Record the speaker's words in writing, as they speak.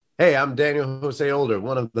Hey, I'm Daniel Jose Older,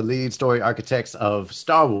 one of the lead story architects of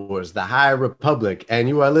Star Wars, The High Republic, and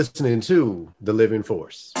you are listening to The Living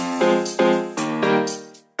Force.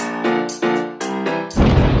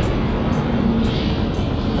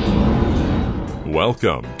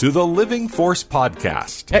 Welcome to the Living Force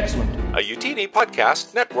Podcast. Excellent. A Utini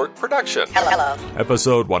Podcast Network production. Hello.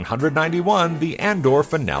 Episode 191, the Andor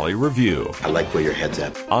Finale Review. I like where your head's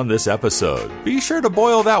at. On this episode, be sure to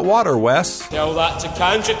boil that water, Wes. Tell that to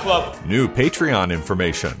Country Club. New Patreon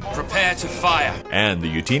information. Prepare to fire. And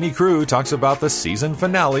the Utini crew talks about the season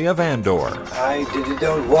finale of Andor. I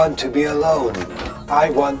don't want to be alone. I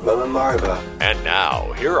want Mama Marva. And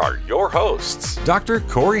now, here are your hosts, Dr.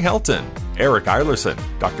 Corey Helton, Eric Eilerson,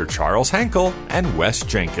 Dr. Charles Hankel, and Wes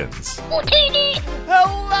Jenkins.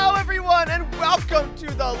 Hello, everyone, and welcome to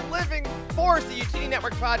the Living Force, the UTD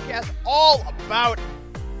Network podcast, all about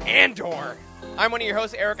Andor. I'm one of your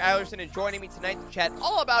hosts, Eric Eilerson, and joining me tonight to chat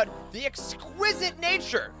all about the exquisite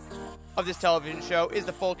nature of this television show is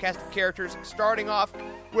the full cast of characters, starting off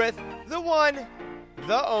with the one,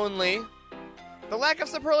 the only, the lack of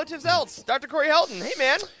superlatives else, Dr. Corey Helton. Hey,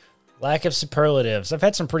 man. Lack of superlatives. I've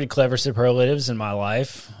had some pretty clever superlatives in my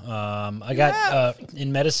life. I got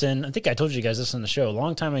in medicine, I think I told you guys this on the show a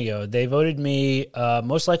long time ago, they voted me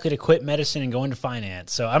most likely to quit medicine and go into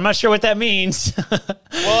finance. So I'm not sure what that means.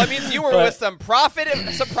 Well, it means you were with some profits,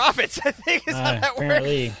 I think is how that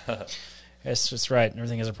apparently. works. That's right.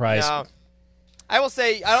 Everything has a price. No. I will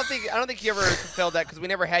say I don't think you ever fulfilled that because we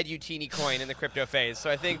never had Utini coin in the crypto phase. So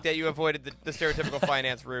I think that you avoided the stereotypical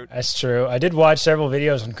finance route. That's true. I did watch several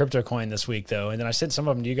videos on CryptoCoin this week, though, and then I sent some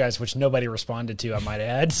of them to you guys, which nobody responded to, I might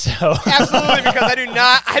add. So absolutely, because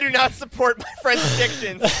I do not support my friend's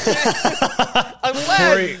addictions. Unless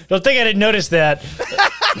Corey, don't think I didn't notice that.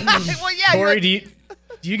 Well, yeah. Corey, do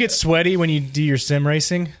you get sweaty when you do your sim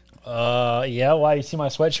racing? Yeah. Why, you see my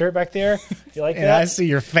sweatshirt back there? You like Yeah, that? I see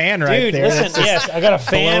your fan right Dude, there. listen, yes, I got a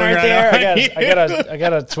fan blowing right there. right I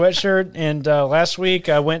got a sweatshirt, and last week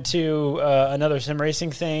I went to another sim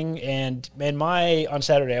racing thing, and on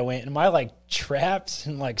Saturday I went, and my like traps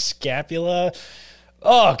and like scapula.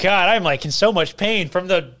 Oh God, I'm like in so much pain from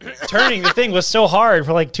the turning. The thing was so hard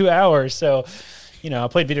for like 2 hours. So, I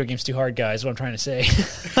played video games too hard, guys. Is what I'm trying to say.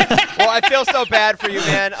 Well, I feel so bad for you,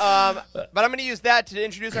 man. But I'm going to use that to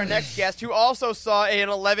introduce our next guest, who also saw an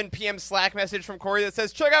 11 p.m. Slack message from Corey that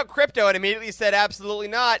says, check out crypto, and immediately said, absolutely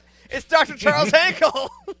not. It's Dr. Charles Hankel.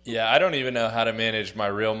 Yeah, I don't even know how to manage my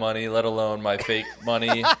real money, let alone my fake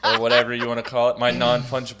money or whatever you want to call it, my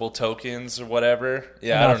non-fungible tokens or whatever.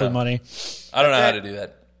 Yeah, I don't know. Money. I don't know how to do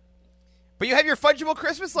that. But you have your fungible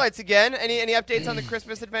Christmas lights again. Any updates on the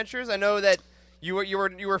Christmas adventures? I know that you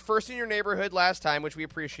were first in your neighborhood last time, which we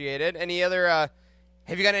appreciated. Any other?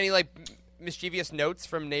 Have you got any like mischievous notes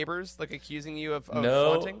from neighbors, like accusing you of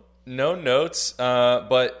flaunting? No notes.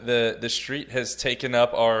 But the street has taken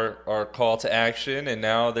up our call to action, and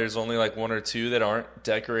now there's only like one or two that aren't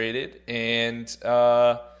decorated. And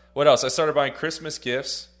what else? I started buying Christmas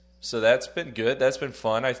gifts, so that's been good. That's been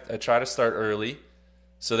fun. I try to start early,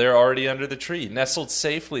 so they're already under the tree, nestled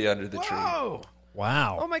safely under the tree.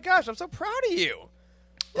 Wow. Oh my gosh, I'm so proud of you.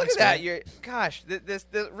 Look at that.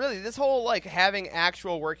 This whole like having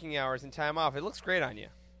actual working hours and time off, it looks great on you.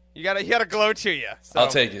 You got a glow to you. So I'll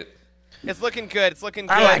take it. It's looking good. It's looking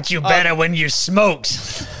good. I liked you better when you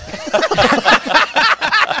smoked.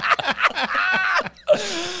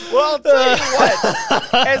 Well, I'll tell you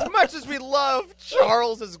what. As much as we love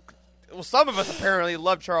some of us apparently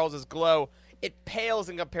love Charles's glow, it pales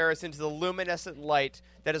in comparison to the luminescent light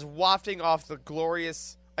that is wafting off the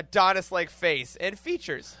glorious Adonis-like face and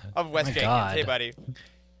features of Wes Jenkins. God. Hey, buddy.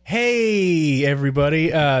 Hey, everybody.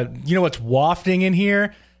 You know what's wafting in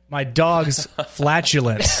here? My dog's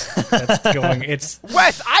flatulence. That's going. It's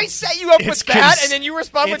Wes, I set you up with that, and then you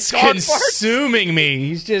respond with it's dog farts? consuming me.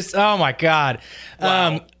 He's just, oh my God.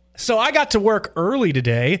 Wow. So I got to work early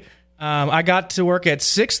today. I got to work at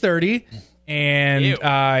 6:30. And Ew.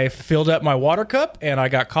 I filled up my water cup, and I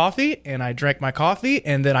got coffee, and I drank my coffee,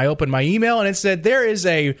 and then I opened my email, and it said, there is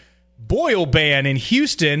a boil ban in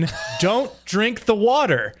Houston. Don't drink the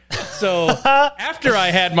water. So after I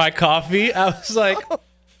had my coffee, I was like,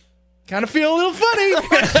 kind of feel a little funny.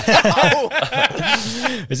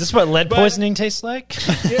 Is this what lead poisoning tastes like?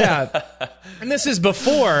 Yeah. And this is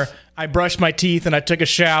before I brushed my teeth and I took a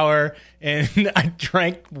shower and I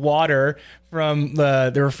drank water from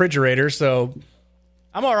the refrigerator. So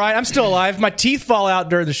I'm all right. I'm still alive. My teeth fall out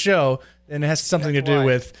during the show, and it has something to do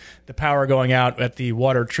with the power going out at the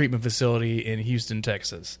water treatment facility in Houston,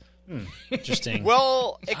 Texas. Interesting.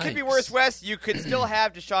 Well, it could be Yikes. worse, Wes. You could still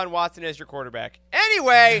have Deshaun Watson as your quarterback.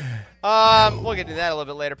 Anyway, we'll get to that a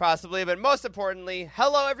little bit later, possibly. But most importantly,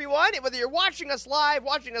 hello, everyone. Whether you're watching us live,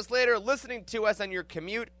 watching us later, listening to us on your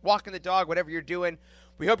commute, walking the dog, whatever you're doing,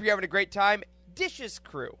 we hope you're having a great time. Dishes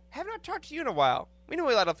crew, have not talked to you in a while. We know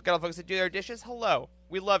we got a lot of folks that do their dishes. Hello.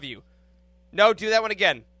 We love you. No, do that one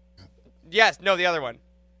again. Yes, no, the other one.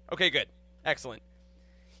 Okay, good. Excellent.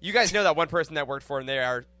 You guys know that one person that worked for him. They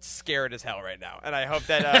are scared as hell right now, and I hope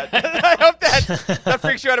that that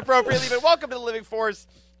freaks you out appropriately. But welcome to the Living Force.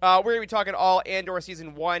 We're going to be talking all Andor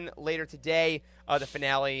Season 1 later today. The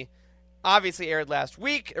finale obviously aired last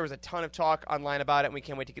week. There was a ton of talk online about it, and we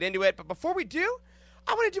can't wait to get into it. But before we do,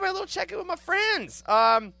 I want to do my little check-in with my friends.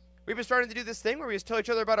 We've been starting to do this thing where we just tell each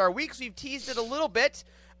other about our weeks. We've teased it a little bit,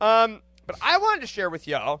 but I wanted to share with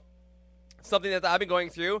y'all something that I've been going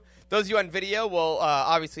through. Those of you on video will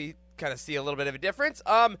obviously kind of see a little bit of a difference.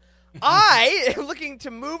 I am looking to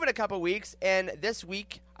move in a couple weeks, and this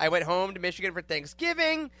week I went home to Michigan for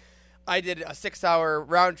Thanksgiving. I did a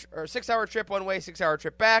 6-hour trip one way, 6-hour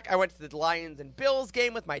trip back. I went to the Lions and Bills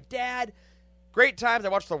game with my dad. Great times. I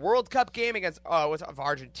watched the World Cup game against of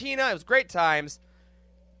Argentina. It was great times.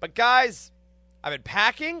 But guys, I've been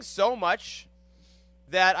packing so much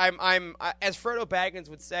that I'm as Frodo Baggins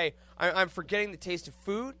would say, I'm forgetting the taste of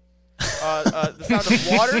food, the sound of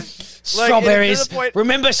water. Strawberries.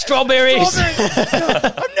 Remember strawberries.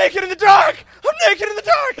 I'm naked in the dark.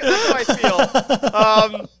 That's how I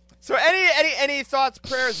feel. So any thoughts,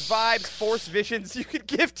 prayers, vibes, force visions you could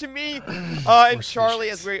give to me and Charlie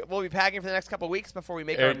as we'll be packing for the next couple of weeks before we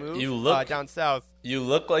make our move down south. You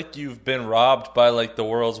look like you've been robbed by like the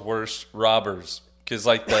world's worst robbers. Because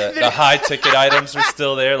like the high ticket items are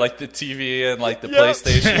still there, like the TV and like the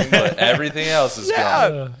PlayStation, but everything else is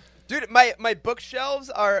gone. Dude, my bookshelves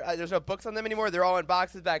are there's no books on them anymore. They're all in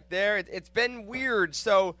boxes back there. It's been weird,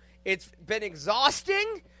 so it's been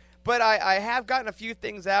exhausting. But I have gotten a few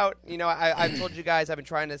things out. You know, I've told you guys I've been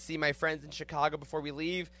trying to see my friends in Chicago before we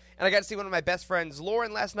leave, and I got to see one of my best friends,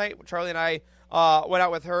 Lauren, last night. Charlie and I went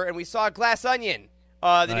out with her, and we saw Glass Onion,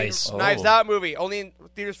 the new Knives Out movie, only in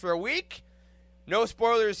theaters for a week. No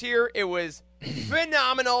spoilers here. It was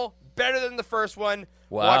phenomenal. Better than the first one.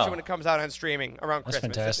 Wow. Watch it when it comes out on streaming around That's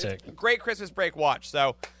Christmas. fantastic. It's a great Christmas break watch.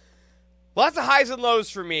 So lots of highs and lows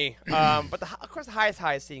for me. But of course, the highest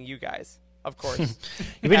high is seeing you guys. Of course.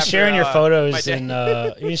 You've been sharing your photos in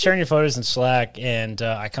Slack, and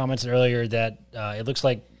I commented earlier that it looks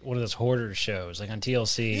like one of those hoarder shows, like on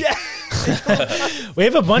TLC. Yeah. We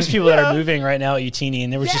have a bunch of people that are moving right now at Utini,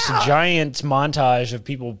 and there was just a giant montage of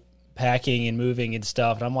people packing and moving and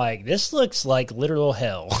stuff, and I'm like, this looks like literal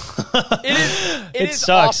hell. It is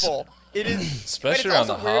sucks. awful. It is, especially around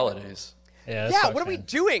the holidays. Yeah, what are we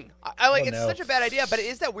doing? I like it's know. such a bad idea, but it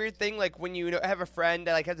is that weird thing like when you have a friend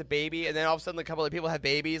that like has a baby and then all of a sudden a couple of people have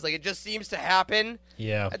babies, like it just seems to happen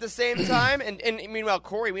at the same time. And meanwhile,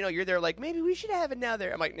 Corey, we know you're there like, maybe we should have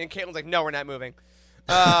another. I'm like, and Caitlin's like, no, we're not moving.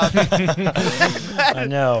 I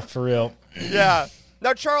know, for real. Yeah.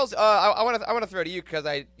 Now, Charles, I want to throw it to you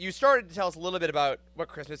because you started to tell us a little bit about what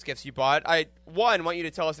Christmas gifts you bought. I want you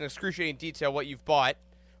to tell us in excruciating detail what you've bought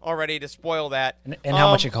already to spoil that and how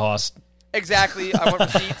much it cost. Exactly. I want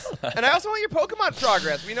receipts, and I also want your Pokemon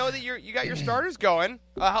progress. We know that you got your starters going.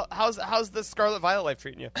 How's the Scarlet Violet life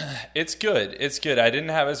treating you? It's good. It's good. I didn't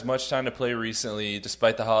have as much time to play recently,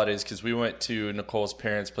 despite the holidays, because we went to Nicole's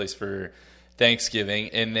parents' place for Thanksgiving,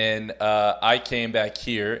 and then I came back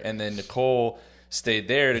here, and then Nicole stayed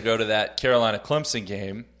there to go to that Carolina Clemson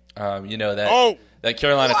game. That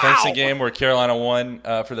Carolina Clemson game where Carolina won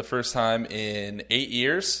for the first time in 8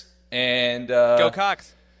 years, and Go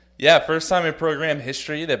Cox. Yeah, first time in program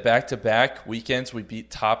history that back-to-back weekends we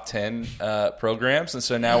beat top 10 programs, and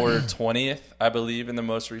so now we're 20th, I believe, in the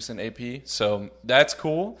most recent AP. So that's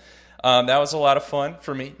cool. That was a lot of fun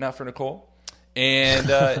for me, not for Nicole. And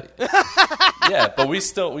yeah, but we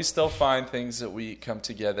still find things that we come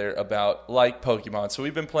together about, like Pokemon. So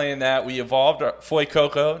we've been playing that. We evolved our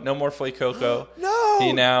Fuecoco. No more Fuecoco. No.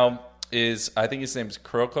 He now is, I think his name is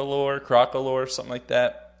Crocolore, something like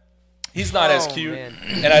that. He's not as cute,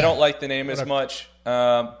 and I don't like the name as much,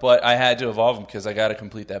 but I had to evolve him because I got to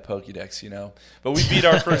complete that Pokédex, you know. But we beat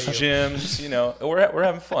our first gyms, you know. We're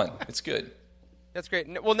having fun. It's good. That's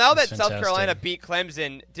great. Well, now that South Carolina beat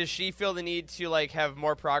Clemson, does she feel the need to like have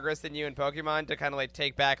more progress than you in Pokemon to kind of like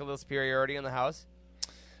take back a little superiority in the house?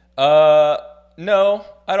 No,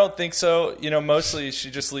 I don't think so. You know, mostly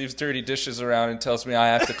she just leaves dirty dishes around and tells me I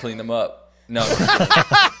have to clean them up. No.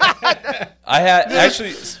 I had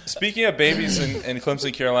actually. Speaking of babies in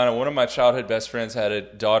Clemson, Carolina, one of my childhood best friends had a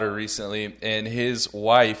daughter recently, and his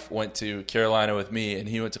wife went to Carolina with me, and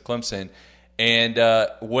he went to Clemson. And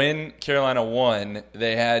when Carolina won,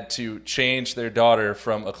 they had to change their daughter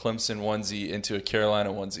from a Clemson onesie into a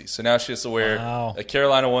Carolina onesie. So now she has to wear a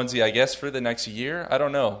Carolina onesie, I guess, for the next year. I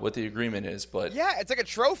don't know what the agreement is, but Yeah, it's like a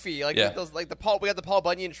trophy. Like those, like we got the Paul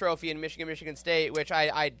Bunyan Trophy in Michigan State, which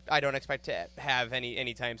I don't expect to have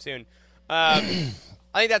anytime soon. I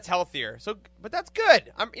think that's healthier. But that's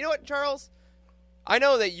good. You know what, Charles? I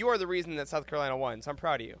know that you are the reason that South Carolina won, so I'm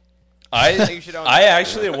proud of you. I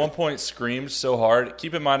actually at one point screamed so hard.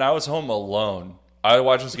 Keep in mind, I was home alone. I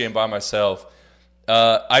watched this game by myself.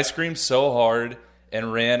 I screamed so hard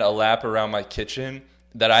and ran a lap around my kitchen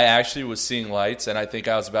that I actually was seeing lights, and I think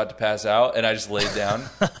I was about to pass out, and I just laid down.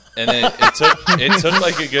 And then it took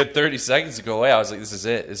like a good 30 seconds to go away. I was like, "This is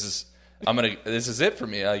it. This is it for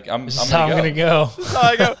me. Like I'm gonna go." So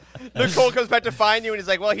I go. Nicole comes back to find you, and he's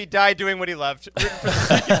like, "Well, he died doing what he loved, rooting for the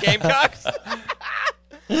freaking Gamecocks."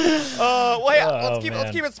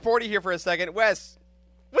 Let's keep it sporty here for a second. Wes,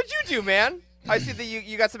 what'd you do, man? I see that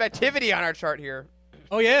you got some activity on our chart here.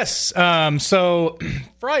 Oh, yes. So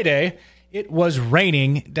Friday, it was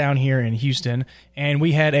raining down here in Houston, and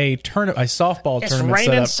we had a softball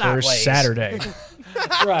tournament set up for Saturday.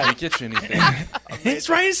 Right. Can't get you anything. It's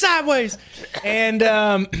raining sideways. And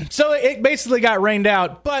so it basically got rained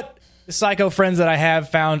out, but the psycho friends that I have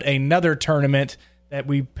found another tournament that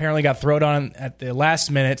we apparently got thrown on at the last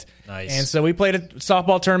minute. Nice. And so we played a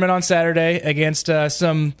softball tournament on Saturday against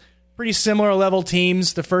some pretty similar level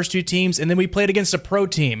teams, the first two teams, and then we played against a pro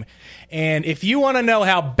team. And if you want to know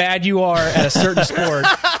how bad you are at a certain sport,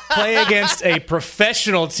 play against a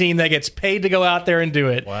professional team that gets paid to go out there and do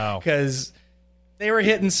it. Wow. Because they were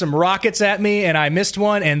hitting some rockets at me, and I missed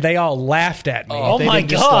one, and they all laughed at me. Oh, They my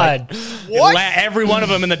didn't just, God. What? Every one of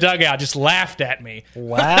them in the dugout just laughed at me.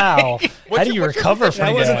 Wow. How do you recover from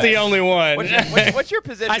That that? wasn't the only one. What's your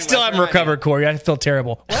position? I still Wes? haven't Remind me. recovered, Corey. I feel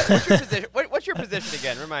terrible. What's your position? What's your position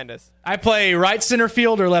again? Remind us. I play right center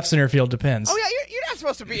field or left center field, depends. Oh yeah, you're not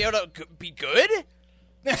supposed to be able to be good.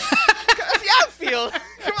 That's the outfield.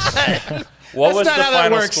 Come on. What was That's the not how that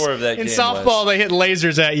final works. score of that In game? softball, Wes? they hit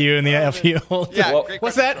lasers at you in the outfield. Yeah, What- great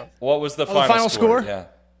What's question, that? What was the the final score? Yeah.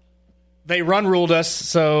 They run ruled us,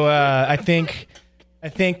 so I think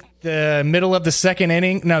the middle of the second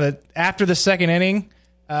inning. No, after the second inning,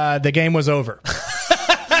 the game was over.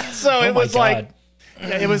 So it was like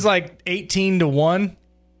 18-1.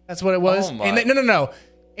 That's what it was. Oh, my. And no.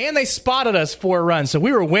 And they spotted us 4 runs, so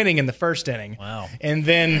we were winning in the first inning. Wow. And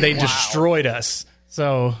then they destroyed us.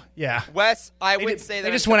 So yeah, Wes, I would say that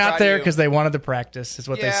they just I'm went proud out there of you. because they wanted the practice, is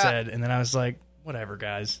what they Yeah. said. And then I was like, whatever,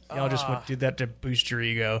 guys. Y'all just did that to boost your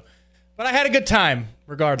ego. But I had a good time,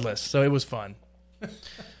 regardless. So it was fun. That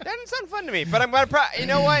didn't sound fun to me, but I'm glad. You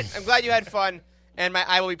know what? I'm glad you had fun, and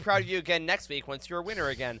I will be proud of you again next week once you're a winner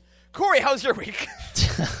again. Corey, how's your week?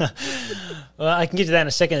 Well, I can get to that in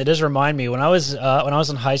a second. It does remind me when I was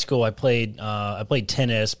in high school, I played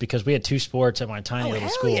tennis because we had 2 sports at my tiny little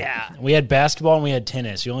hell school. yeah. We had basketball and we had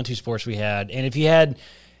tennis. The only 2 sports we had. And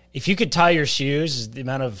if you could tie your shoes, is the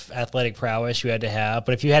amount of athletic prowess you had to have.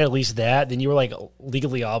 But if you had at least that, then you were like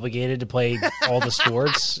legally obligated to play all the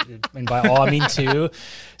sports, and by all I mean 2.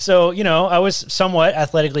 So I was somewhat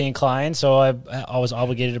athletically inclined, so I was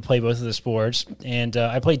obligated to play both of the sports, and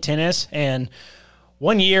I played tennis. And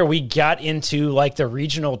one year we got into like the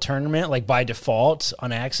regional tournament, like by default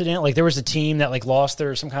on accident. Like there was a team that like lost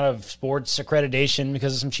their some kind of sports accreditation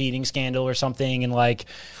because of some cheating scandal or something. And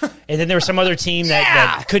then there was some other team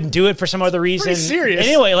that couldn't do it for some other reason. Pretty serious.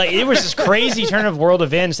 Anyway, like it was this crazy turn of world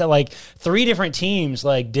events that like 3 different teams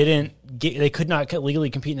like they could not legally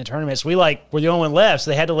compete in the tournament. So we were the only one left. So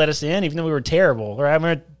they had to let us in, even though we were terrible. Right? I'm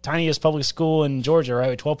at the tiniest public school in Georgia, right?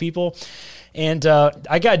 With 12 people. And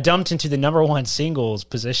I got dumped into the number 1 singles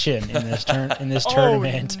position in this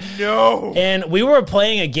tournament. No. And we were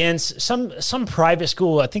playing against some private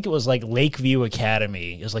school. I think it was like Lakeview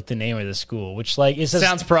Academy is like the name of the school, which like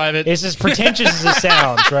Sounds private. It's as pretentious as it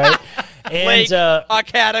sounds, right? And Lake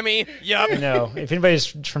Academy. Yup. if anybody's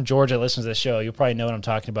from Georgia that listens to the show, you'll probably know what I'm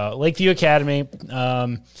talking about. Lakeview Academy.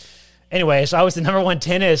 Anyway, so I was the number 1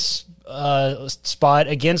 tennis spot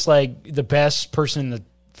against like the best person in the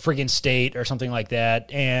friggin' state or something like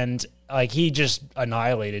that. And like he just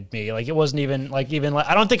annihilated me. Like it wasn't even I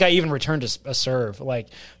don't think I even returned a serve like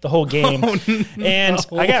the whole game. And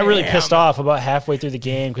I got really pissed off about halfway through the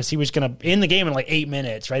game because he was going to end the game in like 8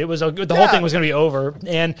 minutes, right? It was the whole thing was going to be over.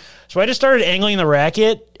 And so I just started angling the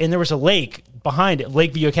racket, and there was a lake behind it,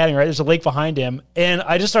 Lakeview Academy, right? There's a lake behind him, and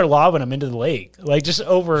I just started lobbing him into the lake, like just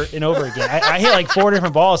over and over again. I hit like 4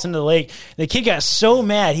 different balls into the lake. The kid got so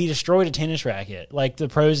mad he destroyed a tennis racket, like the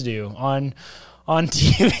pros do on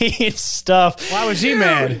TV and stuff. Why was he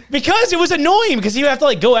mad? Because it was annoying. Because you have to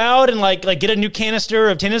like go out and like get a new canister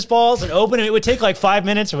of tennis balls and open it. It would take like 5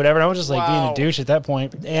 minutes or whatever. And I was just like being a douche at that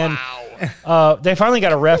point. And they finally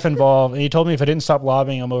got a ref involved, and he told me if I didn't stop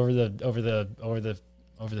lobbing him over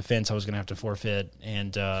the fence, I was going to have to forfeit,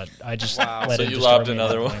 and I just let so it you destroy lobbed me at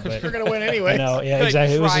another that point, one. but- You're gonna win anyway. No, yeah, Like,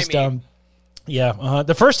 exactly. It was try just me. yeah.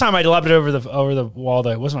 The first time I lobbed it over the wall,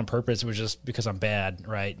 though, it wasn't on purpose. It was just because I'm bad,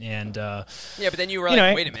 right? And Yeah, but then you were You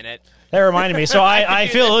like, know, wait a minute. that reminded me. So I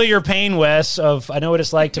feel a little your pain, Wes. Of I know what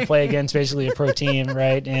it's like to play against basically a pro team,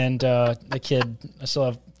 right? And the kid, I still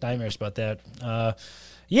have nightmares about that.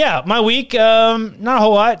 Yeah, my week, not a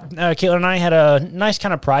whole lot. Caitlin and I had a nice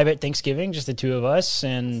kind of private Thanksgiving, just the two of us,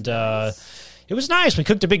 and it was nice. We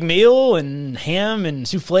cooked a big meal and ham and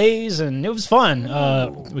souffles, and it was fun.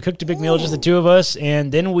 We cooked a big meal, just the two of us, and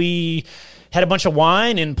then we had a bunch of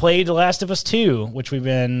wine and played The Last of Us 2, which we've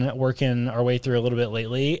been working our way through a little bit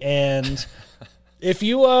lately. And if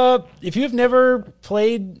you have never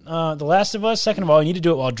played The Last of Us, second of all, you need to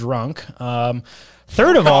do it while drunk.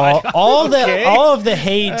 Third of all of the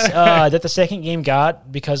hate that the second game got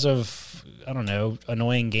because of, I don't know,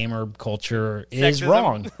 annoying gamer culture is Sexism.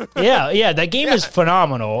 Wrong. Yeah, that game is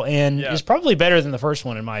phenomenal and is probably better than the first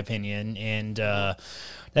one in my opinion, and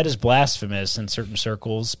that is blasphemous in certain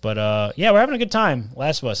circles. But yeah, we're having a good time.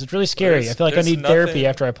 Last of Us. It's really scary. I feel like I need therapy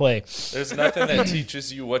after I play. There's nothing that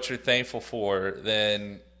teaches you what you're thankful for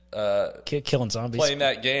than Killing zombies. playing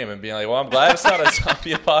that game and being like, well, I'm glad it's not a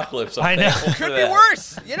zombie apocalypse. I'm I know. thankful for Could be that.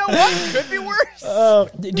 worse. You know what? Could be worse.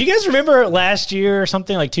 Do you guys remember last year or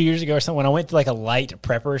something, like 2 years ago or something, when I went to like a light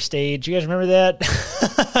prepper stage? You guys remember that?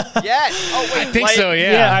 Yes. Oh, wait. I think like- so.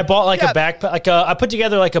 Yeah. I bought like Yeah. a backpack, like I put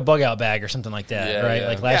together like a bug out bag or something like that, Yeah, right? yeah.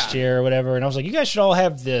 Like last Yeah. year or whatever. And I was like, you guys should all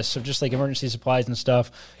have this, so just like emergency supplies and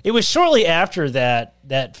stuff. It was shortly after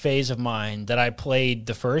that phase of mine that I played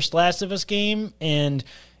the first Last of Us game, and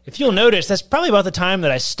if you'll notice, that's probably about the time that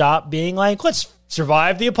I stopped being like, let's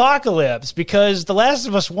survive the apocalypse, because The Last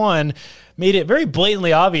of Us 1 made it very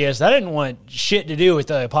blatantly obvious that I didn't want shit to do with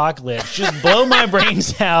the apocalypse. Just blow my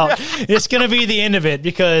brains out. It's going to be the end of it,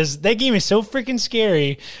 because that game is so freaking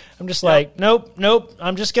scary. I'm just like, nope.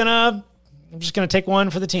 I'm just going to take one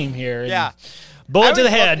for the team here. Yeah. Bullet to the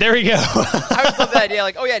always head. loved- There we go. I always love that idea.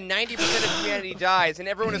 Like, oh yeah, 90% of humanity dies, and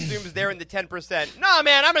everyone assumes they're in the 10%. Nah,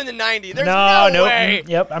 man, I'm in the 90. There's no nope. way.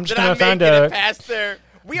 Yep, I'm just that going I'm to find making a it past there.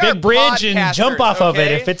 We are big bridge and jump podcasters, off of it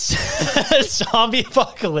okay? if it's a zombie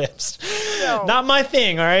apocalypse. No. Not my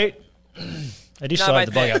thing, all right? I do still my have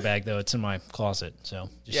the bug thing. out bag, though. It's in my closet. So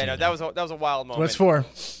just Yeah, so no, you that know. was a wild moment. What's for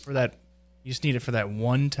that? You just need it for that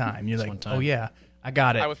one time. You're like, one time. oh yeah, I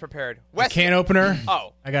got it. I was prepared. A Wes, can opener.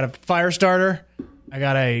 Oh. I got a fire starter. I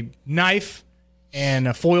got a knife and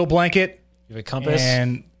a foil blanket You have a compass?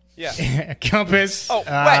 and Yeah. a compass. Oh,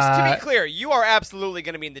 Wes, to be clear, you are absolutely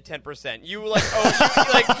going to be in the 10%. You you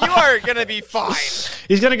are going to be fine.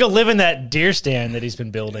 He's going to go live in that deer stand that he's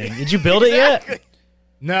been building. Did you build it yet?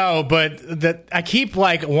 No, but that I keep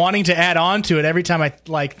like wanting to add on to it every time I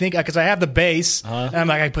like think, because I have the base and I'm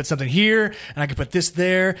like, I put something here and I can put this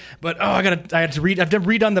there, but I had to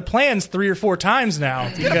redone the plans 3 or 4 times now.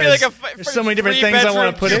 It's going to be like a there's so many different things I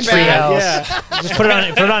want to put into it. two-bedroom. Yeah. Just put it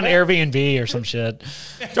on Airbnb or some shit.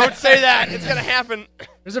 Don't say that. It's going to happen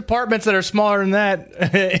There's apartments that are smaller than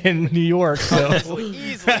that in New York. So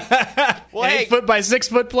easily. Well, hey, 8 foot by 6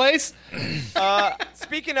 foot place.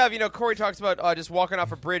 speaking of, Corey talks about just walking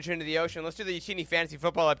off a bridge into the ocean. Let's do the teeny fantasy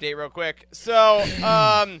football update real quick. So,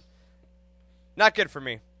 not good for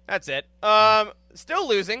me. That's it. Still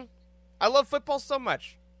losing. I love football so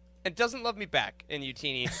much. It doesn't love me back in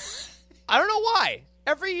Utini. I don't know why.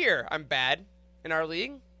 Every year I'm bad in our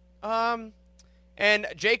league. And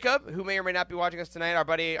Jacob, who may or may not be watching us tonight, our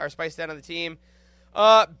buddy, our Spice Dad on the team,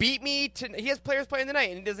 beat me. He has players playing tonight,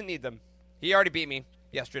 and he doesn't need them. He already beat me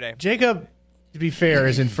yesterday. Jacob, to be fair,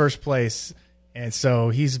 is in first place, and so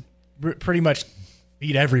he's pretty much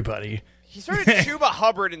beat everybody. He started Chuba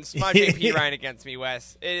Hubbard and Smudge AP Ryan against me,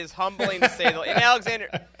 Wes. It is humbling to say the least. And Alexander.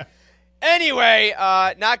 Anyway,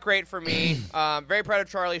 not great for me. Very proud of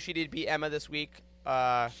Charlie. She did beat Emma this week.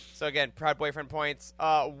 So again, proud boyfriend points.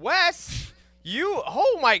 Wes,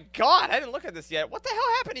 Oh my God, I didn't look at this yet. What the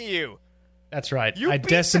hell happened to you? That's right. You I beat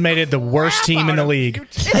decimated the worst crap team in out the of- league. You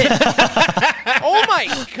did. Oh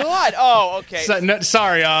my God. Oh, okay.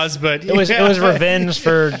 Sorry, Oz, but It was revenge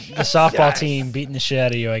for the softball team beating the shit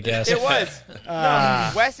out of you, I guess. It was.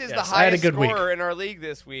 No, Wes is the yes, I had a highest good week. scorer in our league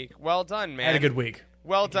this week. Well done, man. I had a good week.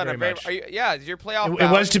 Well done. you very much. Is your playoff It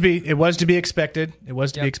bound? was to be expected. It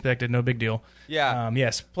was to be expected. No big deal. Yeah.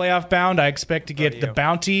 Yes, playoff bound. I expect to get the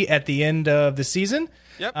bounty at the end of the season.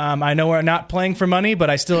 Yep. I know we're not playing for money, but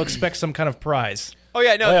I still expect some kind of prize. Oh,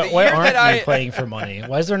 yeah, no. Why aren't you playing for money?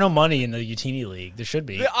 Why is there no money in the Utini League? There should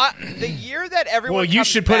be. The year that everyone Well, you comes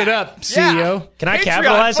should put it back- up, CEO. Can I Patreon,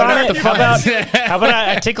 capitalize put on up it? the How about, funds. how about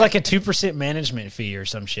I take like a 2% management fee or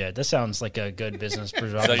some shit? That sounds like a good business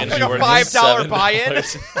Is that proposition. gonna be a worth $5 $7? buy-in?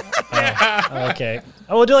 Okay.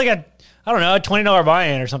 Oh, we'll do like a $20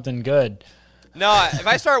 buy-in or something good. No, if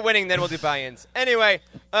I start winning, then we'll do buy-ins. Anyway,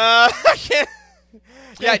 I can't.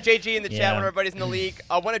 Yeah, JG in the chat, Yeah. one of our buddies in the league.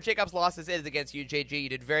 One of Jacob's losses is against you, JG. You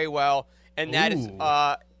did very well, and that is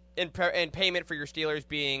in payment for your Steelers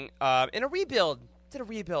being in a rebuild. It's in a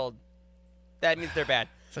rebuild. That means they're bad.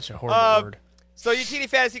 Such a horrible word. So UTD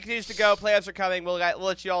Fantasy continues to go. Playoffs are coming. We'll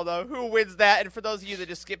let you all know who wins that. And for those of you that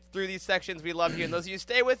just skipped through these sections, we love you. And those of you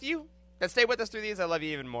that stay with us through these, I love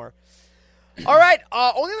you even more. All right.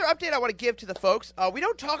 Only other update I want to give to the folks. We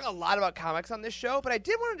don't talk a lot about comics on this show, but I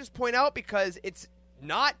did want to just point out, because it's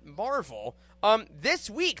not Marvel. This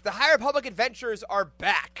week, the High Republic Adventures are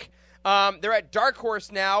back. They're at Dark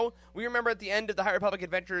Horse now. We remember at the end of the High Republic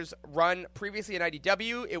Adventures run previously in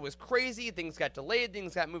IDW, it was crazy. Things got delayed.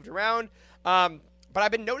 Things got moved around. But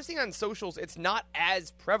I've been noticing on socials, it's not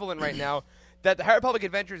as prevalent right now, that the High Republic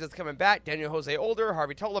Adventures is coming back. Daniel Jose Older,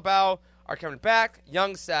 Harvey Tolabau are coming back.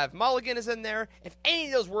 Young Sav Mulligan is in there. If any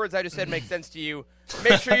of those words I just said make sense to you,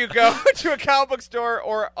 make sure you go to a comic book store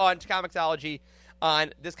or on to Comixology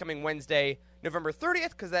on this coming Wednesday, November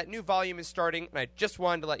 30th, because that new volume is starting, and I just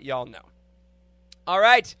wanted to let y'all know. All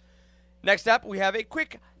right. Next up, we have a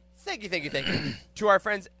quick thank you to our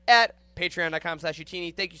friends at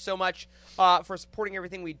patreon.com/Utini. Thank you so much for supporting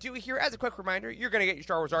everything we do here. As a quick reminder, you're going to get your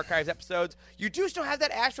Star Wars Archives episodes. You do still have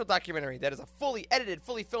that Astral documentary. That is a fully edited,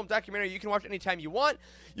 fully filmed documentary you can watch anytime you want.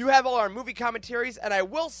 You have all our movie commentaries, and I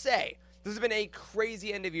will say, this has been a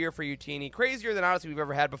crazy end of year for Utini. Crazier than honestly we've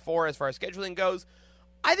ever had before as far as scheduling goes.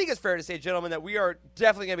 I think it's fair to say, gentlemen, that we are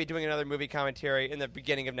definitely going to be doing another movie commentary in the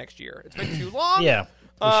beginning of next year. It's been too long. Yeah,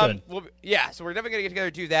 we should. So we're definitely going to get together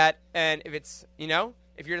and do that. And if it's,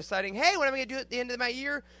 if you're deciding, hey, what am I going to do at the end of my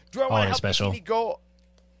year? Do I want to help special. Utini go?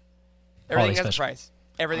 Everything has a price.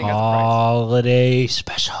 Everything has a Holiday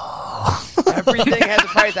special. price. Everything has a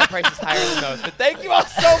price. That price is higher than most. But thank you all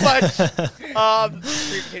so much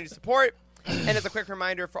for your continued support. And as a quick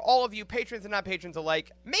reminder for all of you patrons and non-patrons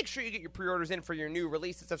alike, make sure you get your pre-orders in for your new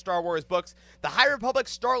releases of Star Wars books. The High Republic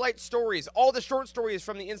Starlight Stories, all the short stories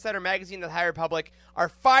from the Insider magazine of the High Republic are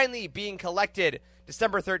finally being collected.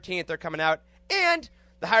 December 13th, they're coming out. And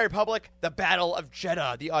the High Republic, The Battle of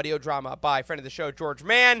Jeddah, the audio drama by friend of the show, George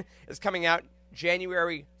Mann, is coming out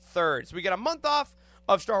January 3rd. So we get a month off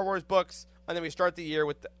of Star Wars books, and then we start the year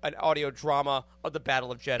with an audio drama of the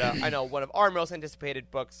Battle of Jeddah. I know, one of our most anticipated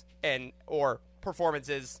books or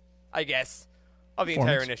performances, I guess, of the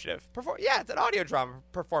entire initiative. It's an audio drama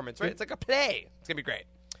performance, right? It's like a play. It's going to be great.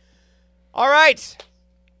 All right.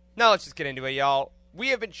 Now let's just get into it, y'all. We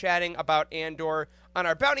have been chatting about Andor on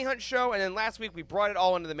our Bounty Hunt show, and then last week we brought it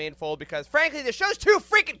all into the main fold because, frankly, the show's too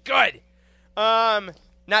freaking good.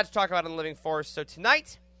 Not to talk about it on the Living Force. So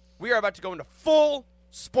tonight, we are about to go into full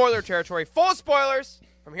spoiler territory. Full spoilers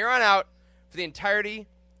from here on out for the entirety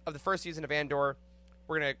of the first season of Andor.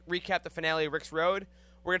 We're going to recap the finale of Rick's Road.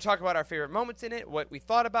 We're going to talk about our favorite moments in it, what we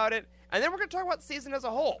thought about it, and then we're going to talk about the season as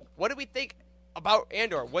a whole. What did we think about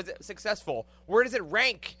Andor? Was it successful? Where does it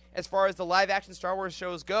rank as far as the live-action Star Wars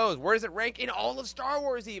shows goes? Where does it rank in all of Star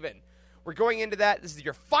Wars even? We're going into that. This is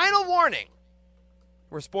your final warning.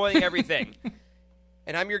 We're spoiling everything.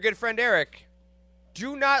 And I'm your good friend Eric.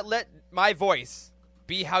 Do not let my voice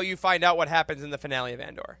be how you find out what happens in the finale of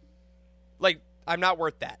Andor. I'm not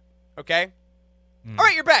worth that. Okay? All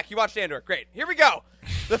right, you're back. You watched Andor. Great. Here we go.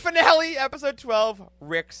 The finale, episode 12,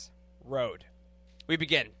 Rick's Road. We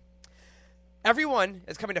begin. Everyone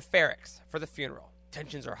is coming to Ferrix for the funeral.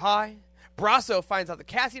 Tensions are high. Brasso finds out that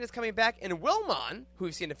Cassian is coming back, and Wilmon, who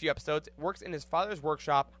we've seen in a few episodes, works in his father's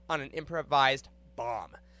workshop on an improvised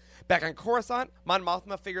bomb. Back on Coruscant, Mon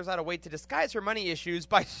Mothma figures out a way to disguise her money issues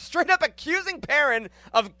by straight up accusing Perrin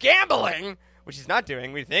of gambling, which he's not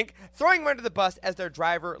doing, we think, throwing him under the bus as their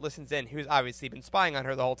driver listens in, who's obviously been spying on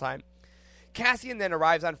her the whole time. Cassian then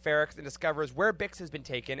arrives on Ferrix and discovers where Bix has been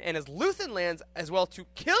taken, and as Luthen lands as well to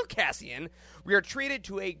kill Cassian, we are treated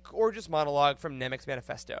to a gorgeous monologue from Nemec's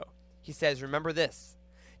manifesto. He says, remember this,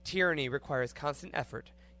 tyranny requires constant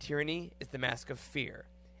effort. Tyranny is the mask of fear.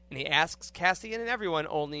 And he asks Cassian and everyone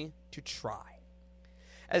only to try.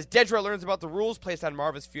 As Dedra learns about the rules placed on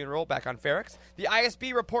Marva's funeral back on Ferrix, the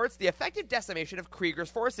ISB reports the effective decimation of Krieger's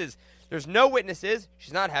forces. There's no witnesses.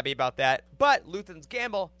 She's not happy about that. But Luthen's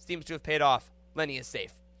gamble seems to have paid off. Lenny is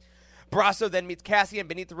safe. Brasso then meets Cassian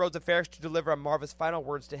beneath the roads of Ferrix to deliver Marva's final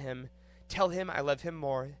words to him. Tell him I love him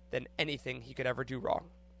more than anything he could ever do wrong.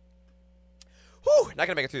 Whew, not going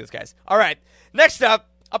to make it through this, guys. All right, next up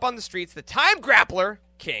on the streets, the Time Grappler,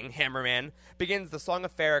 King, Hammerman, begins the Song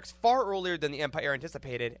of Ferrix far earlier than the Empire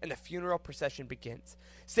anticipated, and the funeral procession begins.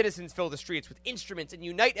 Citizens fill the streets with instruments and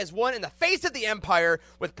unite as one in the face of the Empire,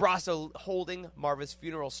 with Brasso holding Marva's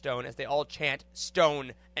funeral stone as they all chant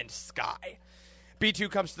Stone and Sky.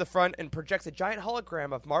 B2 comes to the front and projects a giant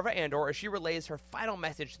hologram of Marva Andor as she relays her final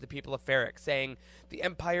message to the people of Ferrix, saying, the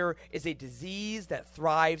Empire is a disease that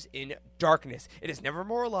thrives in darkness. It is never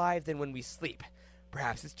more alive than when we sleep.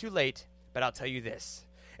 Perhaps it's too late, but I'll tell you this.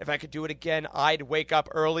 If I could do it again, I'd wake up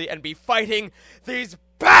early and be fighting these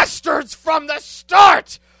bastards from the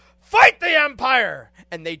start! Fight the Empire!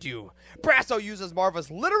 And they do. Brasso uses Marva's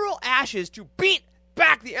literal ashes to beat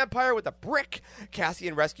back the Empire with a brick.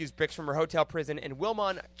 Cassian rescues Bix from her hotel prison, and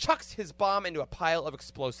Wilmon chucks his bomb into a pile of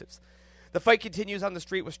explosives. The fight continues on the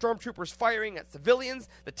street with stormtroopers firing at civilians,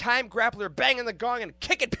 the Time Grappler banging the gong and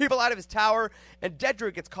kicking people out of his tower, and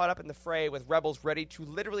Dedra gets caught up in the fray with rebels ready to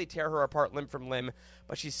literally tear her apart limb from limb,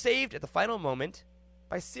 but she's saved at the final moment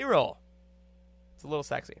by Cyril. It's a little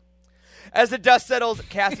sexy. As the dust settles,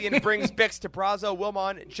 Cassian brings Bix to Brasso,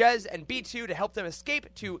 Wilmon, Jez, and B2 to help them escape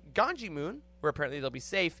to Ganji Moon, where apparently they'll be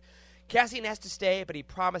safe. Cassian has to stay, but he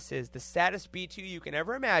promises the saddest B2 you can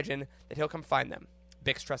ever imagine that he'll come find them.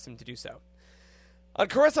 Bix trusts him to do so. On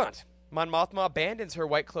Coruscant, Mon Mothma abandons her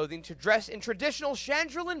white clothing to dress in traditional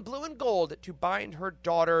Chandrillin blue and gold to bind her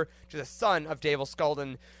daughter to the son of Davil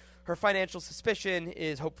Skulden. Her financial suspicion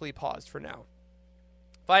is hopefully paused for now.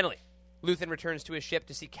 Finally, Luthen returns to his ship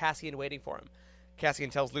to see Cassian waiting for him. Cassian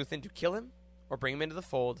tells Luthen to kill him or bring him into the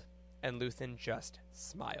fold, and Luthen just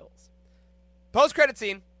smiles. Post-credit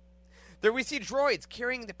scene. There we see droids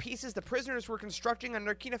carrying the pieces the prisoners were constructing on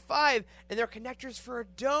Narkina 5 and their connectors for a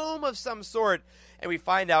dome of some sort. And we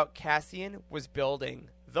find out Cassian was building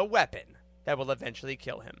the weapon that will eventually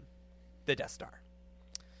kill him. The Death Star.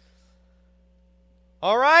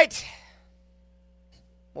 All right.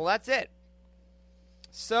 Well, that's it.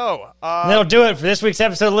 So, that'll do it for this week's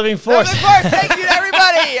episode of Living Force. Thank you to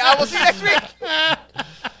everybody. We'll see you next week.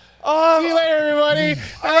 See you later, everybody.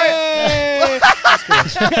 All right.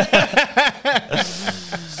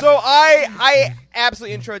 So I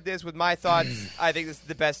absolutely introed this with my thoughts. I think this is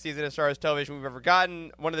the best season of Star Wars television we've ever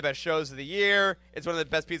gotten. One of the best shows of the year. It's one of the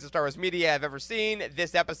best pieces of Star Wars media I've ever seen.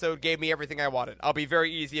 This episode gave me everything I wanted. I'll be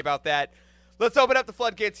very easy about that. Let's open up the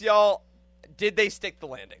floodgates, y'all. Did they stick the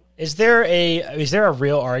landing? Is there a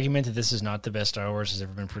real argument that this is not the best Star Wars has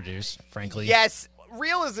ever been produced, frankly? Yes.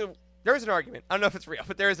 There's an argument. I don't know if it's real,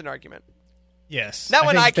 but there is an argument. Yes. Not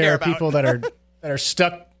what I care there about. are people that are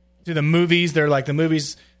stuck to the movies. They're like the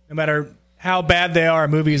movies, no matter how bad they are, a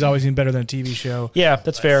movie is always even better than a TV show. Yeah,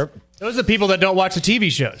 that's fair. Those are the people that don't watch the TV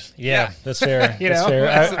shows. Yeah, that's fair. That's fair.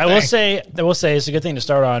 That's I will say it's a good thing to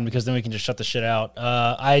start on because then we can just shut the shit out.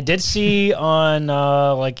 I did see on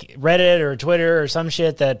like Reddit or Twitter or some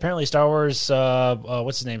shit that apparently Star Wars,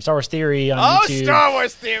 what's his name? Star Wars Theory on YouTube. Star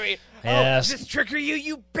Wars Theory. Yes. Oh, does this trigger you,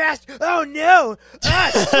 you bastard? Oh, no.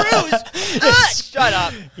 Screws. Shut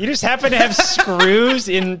up. You just happen to have screws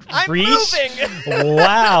in reach? Moving.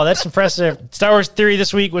 Wow, that's impressive. Star Wars Theory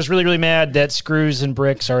this week was really, really mad that screws and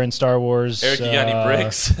bricks are in Star Wars. Eric, you got any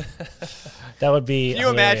bricks? That would be Can you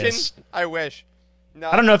hilarious. imagine? I wish. No.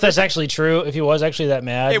 I don't know if that's actually true. If he was actually that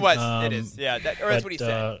mad, It was. It is. Yeah. That's what he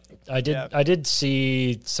said. I did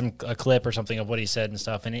see a clip or something of what he said and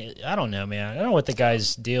stuff, and I don't know, man. I don't know what the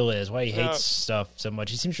guy's deal is. Why he hates stuff so much.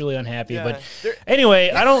 He seems really unhappy. Yeah. But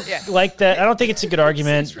anyway, I don't like that. I don't think it's a good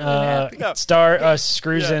argument.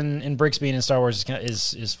 Screws and bricks being in Star Wars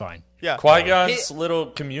is fine. Yeah. Qui-Gon's little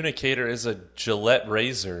communicator is a Gillette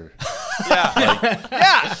razor. Yeah.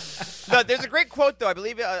 Yeah. No, there's a great quote, though. I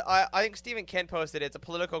believe I think Stephen Kent posted it. It's a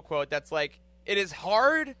political quote that's like, it is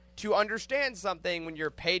hard to understand something when your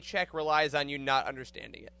paycheck relies on you not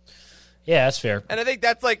understanding it. Yeah, that's fair. And I think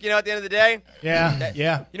that's like, at the end of the day. Yeah.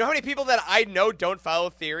 You know how many people that I know don't follow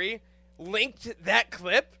Theory linked that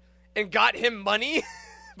clip and got him money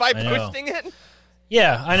by posting it?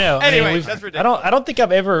 Yeah, I know. Anyway, I mean, that's ridiculous. I don't think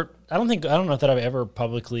I've ever. I don't know that I've ever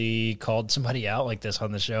publicly called somebody out like this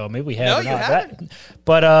on the show. Maybe we have. No, or you not. haven't.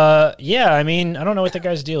 But yeah, I mean, I don't know what that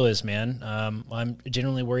guy's deal is, man. I'm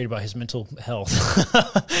genuinely worried about his mental health.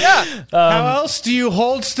 Yeah. How else do you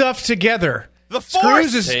hold stuff together? The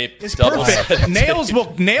Screws Force. is Double perfect.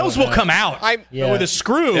 sided nails will come out. Yeah. But with a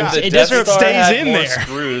screw, If the It Death doesn't- Star stays had in more there.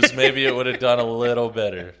 screws, maybe it would have done a little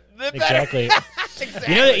better. Exactly.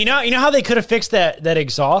 Exactly. You know how they could have fixed that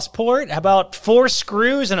exhaust port? How about 4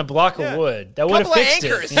 screws and a block of wood? That would have Couple of fixed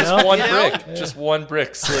anchors. it. You know? One You know? brick. Just one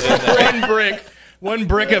brick slid in there. one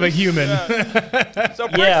brick of a human. So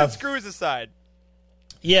bricks Yeah. and screws aside.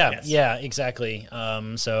 Yeah, exactly.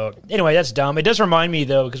 So anyway, that's dumb. It does remind me,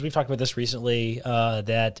 though, because we've talked about this recently,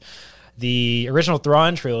 that the original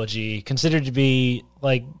Thrawn trilogy, considered to be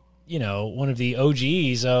like, you know, one of the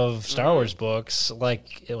OGs of Star Wars books,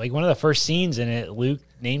 like one of the first scenes in it, Luke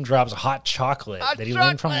name drops hot chocolate that he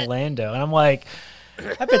learned from Lando, and I'm like,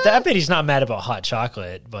 I bet he's not mad about hot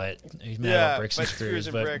chocolate, but he's mad about bricks and but screws.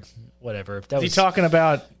 and But bricks. whatever. Is he talking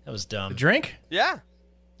about That was dumb. the drink? Yeah.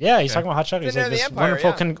 Yeah, he's talking about hot chocolate. It's He's in like, the this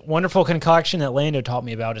Empire, wonderful concoction that Lando taught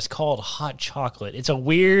me about is called hot chocolate. It's a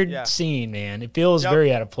weird scene, man. It feels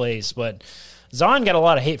very out of place, but Zahn got a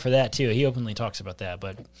lot of hate for that too. He openly talks about that,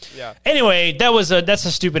 but anyway, that's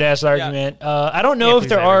a stupid ass argument. I don't know if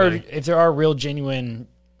there are real genuine,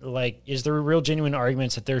 like, is there real genuine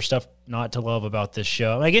arguments that there's stuff not to love about this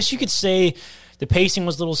show? I guess you could say the pacing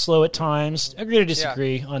was a little slow at times. Agree to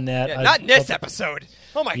disagree on that. Yeah, not in this episode.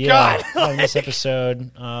 Oh my god! Not in this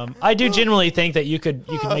episode. I do genuinely think that you could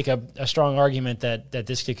make a strong argument that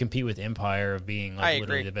this could compete with Empire of being like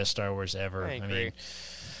literally the best Star Wars ever. I agree. mean,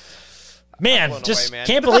 man, blown just away, man.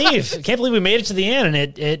 can't believe we made it to the end,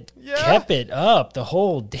 and it kept it up the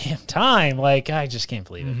whole damn time. Like, I just can't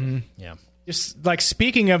believe it. Yeah. Just like,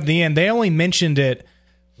 speaking of the end, they only mentioned it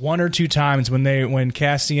 1 or 2 times when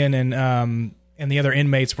Cassian and the other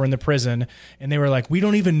inmates were in the prison, and they were like, "We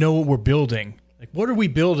don't even know what we're building. Like, what are we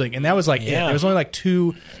building?" And that was like it. There was only like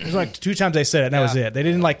 2 times they said it, and that was it. They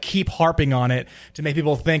didn't like keep harping on it to make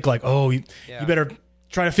people think like, "Oh, you better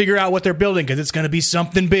try to figure out what they're building because it's going to be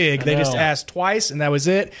something big." They just asked twice, and that was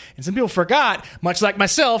it. And some people forgot, much like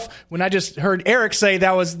myself, when I just heard Eric say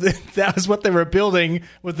that was what they were building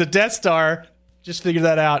with the Death Star. Just figured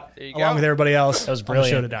that out along with everybody else. That was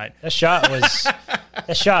brilliant. On the show tonight.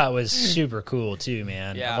 That shot was super cool too,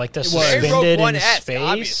 man. Yeah. Like the It was. suspended Rogue in One-esque, space.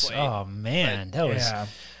 obviously. Oh man, that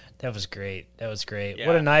was great. That was great. Yeah.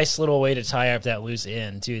 What a nice little way to tie up that loose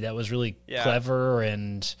end too. That was really clever,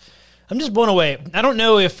 and I'm just blown away. I don't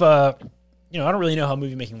know if I don't really know how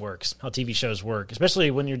movie making works, how TV shows work, especially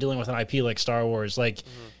when you're dealing with an IP like Star Wars. Like,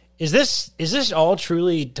 is this all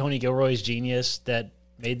truly Tony Gilroy's genius that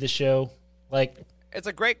made the show? Like, it's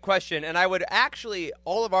a great question, and I would actually,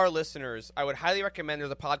 all of our listeners, I would highly recommend.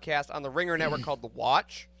 There's a podcast on the Ringer Network called The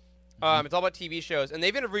Watch. It's all about TV shows, and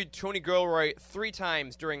they've interviewed Tony Gilroy 3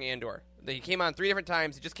 times during Andor. He came on 3 different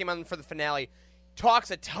times. He just came on for the finale.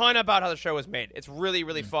 Talks a ton about how the show was made. It's really,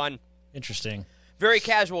 really fun. interesting. Very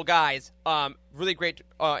casual guys. Really great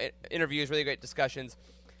interviews, really great discussions.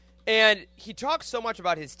 And he talks so much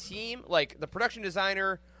about his team, like the production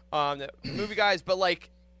designer, the movie guys, but like,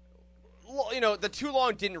 the too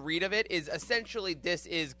long didn't read of it is essentially this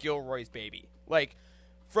is Gilroy's baby. Like,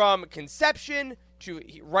 from conception to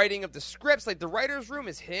writing of the scripts, like the writer's room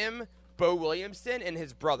is him, Bo Williamson, and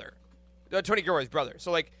his brother, Tony Gilroy's brother.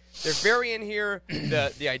 So like, they're very in here.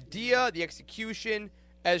 The idea, the execution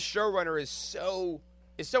as showrunner is so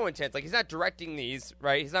intense. Like, he's not directing these,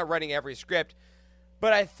 right? He's not writing every script.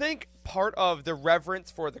 But I think part of the reverence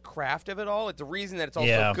for the craft of it all, like the reason that it's all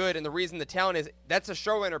so good and the reason the talent is, that's a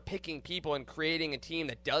showrunner picking people and creating a team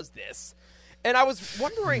that does this. And I was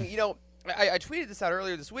wondering, I tweeted this out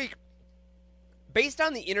earlier this week, based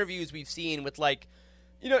on the interviews we've seen with, like,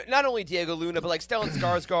 not only Diego Luna, but like Stellan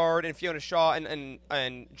Skarsgård and Fiona Shaw and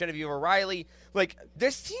Genevieve O'Reilly. Like,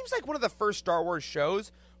 this seems like one of the first Star Wars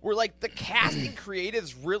shows where, like, the cast and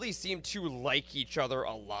creatives really seem to like each other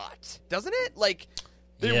a lot. Doesn't it? Like,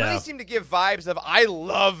 they really seem to give vibes of, I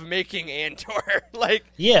love making Andor. Like,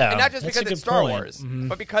 and not just because it's Star Wars,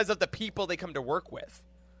 but because of the people they come to work with.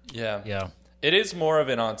 Yeah. It is more of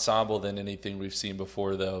an ensemble than anything we've seen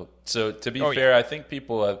before, though. So, to be fair, I think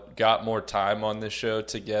people have got more time on this show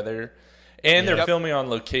together. And they're filming on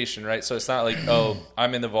location, right? So it's not like,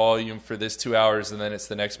 I'm in the volume for this 2 hours and then it's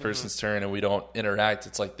the next person's turn and we don't interact.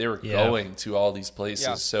 It's like they were going to all these places.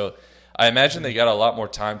 Yeah. So I imagine they got a lot more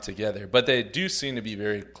time together. But they do seem to be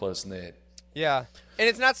very close-knit. Yeah. And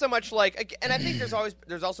it's not so much like, and I think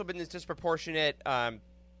there's also been this disproportionate,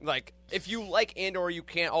 like, if you like Andor, you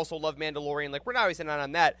can't also love Mandalorian. Like, we're not always not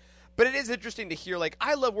on that. But it is interesting to hear, like,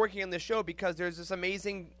 I love working on this show because there's this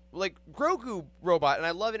amazing, like, Grogu robot, and I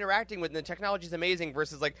love interacting with it, and the technology's amazing,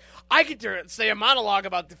 versus, like, I get to say a monologue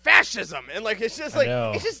about the fascism, and, like, it's just, like,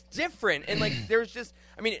 it's just different, and, like, there's just,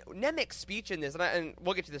 I mean, Nemec's speech in this, and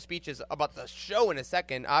we'll get to the speeches about the show in a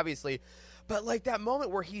second, obviously, but, like, that moment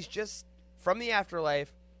where he's just, from the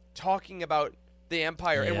afterlife, talking about the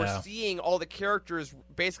Empire, and we're seeing all the characters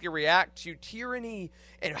basically react to tyranny,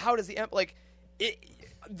 and how does the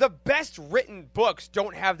the best written books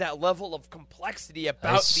don't have that level of complexity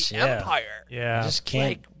about the Empire. Yeah, I just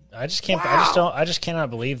can't. Like, I just can't. wow. I just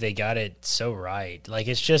cannot believe they got it so right. Like,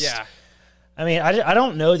 it's just. Yeah. I mean, I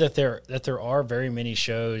don't know that there are very many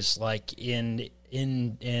shows like in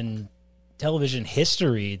television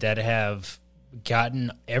history that have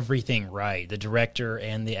gotten everything right. The director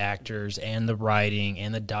and the actors and the writing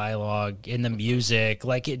and the dialogue and the music.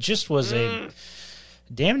 Like, it just was a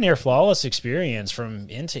damn near flawless experience from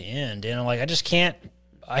end to end. And like,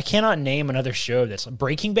 I cannot name another show that's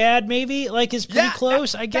Breaking Bad, maybe, like, is pretty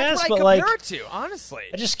close, I guess. That's but what I like, compare it to, honestly.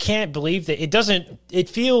 I just can't believe that it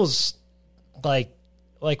feels like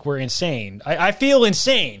we're insane. I feel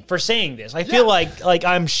insane for saying this. I feel like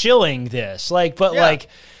I'm shilling this. Like, but like,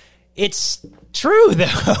 it's true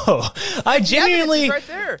though. I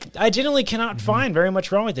genuinely cannot find very much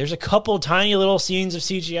wrong with it. There's a couple tiny little scenes of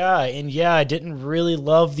CGI, and I didn't really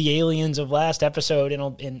love the aliens of last episode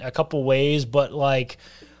in a couple ways, but like,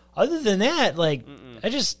 other than that, like, I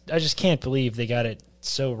just can't believe they got it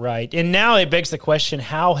so right. And now it begs the question: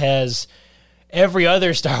 how has every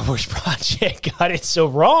other Star Wars project got it so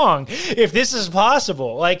wrong? If this is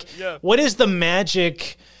possible, like, what is the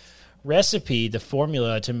magic recipe, the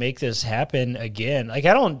formula to make this happen again? Like,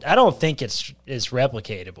 I don't think it's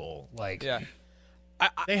replicatable. Like,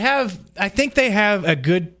 I think they have a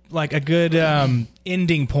good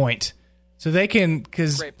ending point, so they can,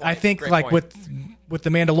 because I think with the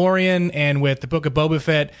Mandalorian and with the Book of Boba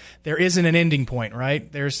Fett, there isn't an ending point,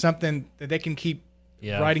 right? There's something that they can keep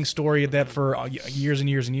writing story of that for years and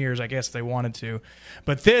years and years, I guess, if they wanted to.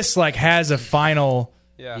 But this, like, has a final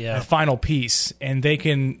piece, and they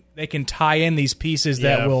can tie in these pieces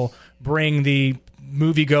that will bring the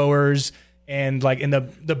moviegoers and, like, in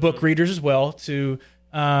the book readers as well to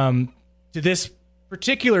this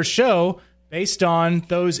particular show based on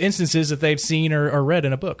those instances that they've seen or read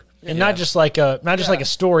in a book. And not just like a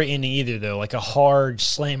story ending either, though, like a hard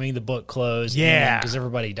slamming the book closed, because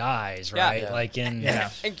everybody dies, right? Like, and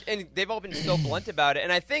they've all been so blunt about it,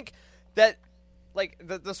 and I think that, like,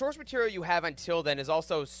 the source material you have until then is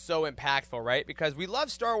also so impactful, right? Because we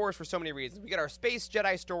love Star Wars for so many reasons. We get our space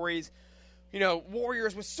Jedi stories,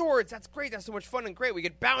 warriors with swords. That's great. That's so much fun and great. We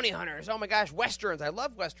get bounty hunters. Oh my gosh, westerns. I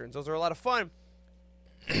love westerns. Those are a lot of fun.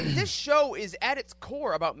 This show is at its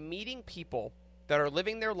core about meeting people that are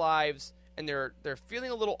living their lives, and they're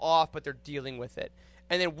feeling a little off, but they're dealing with it.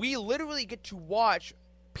 And then we literally get to watch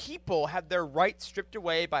people have their rights stripped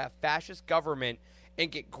away by a fascist government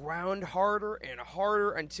and get ground harder and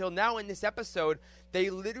harder until now in this episode, they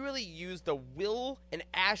literally use the will and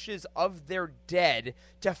ashes of their dead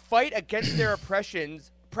to fight against their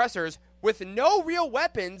oppressors with no real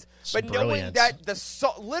weapons, but knowing that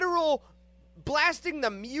the literal blasting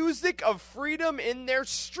the music of freedom in their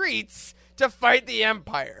streets to fight the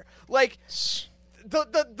Empire. Like,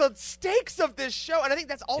 the stakes of this show, and I think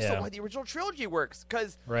that's also why the original trilogy works,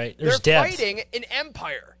 because they're fighting an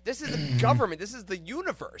empire. This is a government. This is the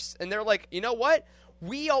universe. And they're like, you know what?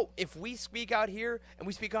 If we speak out here, and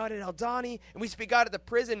we speak out at Aldhani, and we speak out at the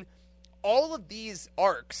prison, all of these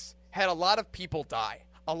arcs had a lot of people die.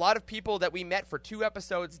 A lot of people that we met for 2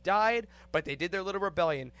 episodes died, but they did their little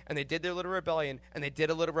rebellion, and they did their little rebellion, and they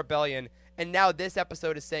did a little rebellion. And now this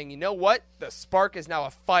episode is saying, you know what? The spark is now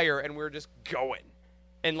a fire, and we're just going.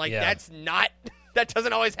 And, like, that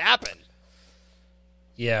doesn't always happen.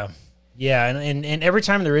 Yeah. Yeah, and every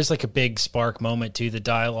time there is, like, a big spark moment, too, the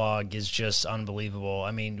dialogue is just unbelievable.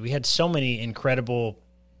 I mean, we had so many incredible,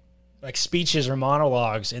 like, speeches or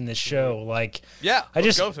monologues in this show. Like, I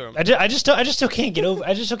just still can't get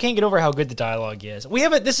over how good the dialogue is. We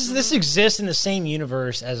have this exists in the same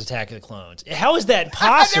universe as Attack of the Clones. How is that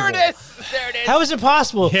possible? There it is. How is it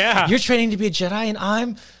possible? Yeah. You're training to be a Jedi, and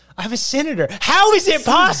I'm a senator. How is it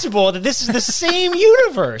possible that this is the same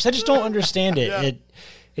universe? I just don't understand it.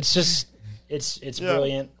 It's just it's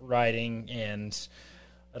brilliant writing, and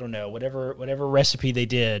I don't know, whatever recipe they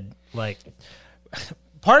did, like.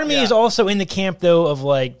 Part of me is also in the camp, though, of,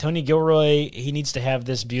 like, Tony Gilroy, he needs to have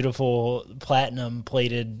this beautiful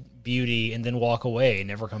platinum-plated beauty and then walk away and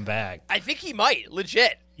never come back. I think he might,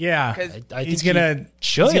 legit. Yeah, 'Cause he's think gonna he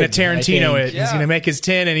should. He's gonna Tarantino I it. think- Yeah. He's gonna make his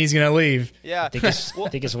 10 and he's gonna leave. yeah. I think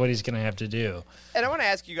it's what he's going to have to do. And I want to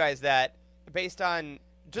ask you guys that based on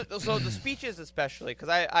so the speeches especially because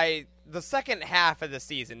I the second half of the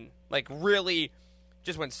season like really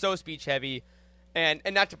just went so speech heavy, and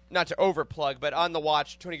not to overplug, but on the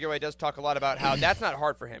watch Tony Gilroy does talk a lot about how that's not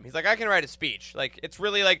hard for him. He's like, I can write a speech. Like it's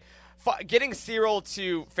really like getting Cyril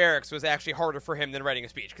to Ferrex was actually harder for him than writing a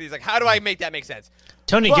speech because he's like, how do I make that make sense?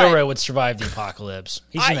 Tony But- Gilroy would survive the apocalypse.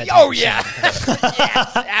 He's in that type oh of yeah, show.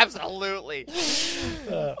 yes, absolutely.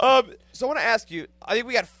 So I want to ask you. I think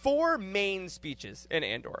we got 4 main speeches in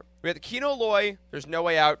Andor. We got the Kino Loy, "There's no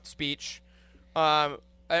way out" speech, or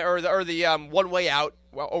the one way out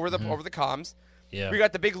over the comms. Yeah. We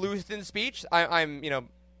got the big Luthen speech. I'm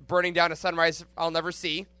burning down a sunrise I'll never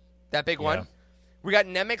see. That big one. Yeah. We got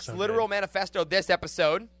Nemec's literal manifesto this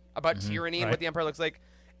episode about tyranny and what Right. the Empire looks like.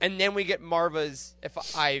 And then we get Marva's, if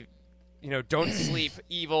I, don't sleep,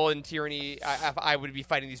 evil and tyranny, I would be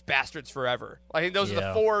fighting these bastards forever. I think those are the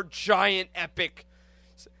Yeah. 4 giant epic.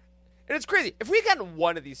 And it's crazy. If we had gotten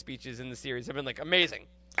one of these speeches in the series, I've been like, amazing.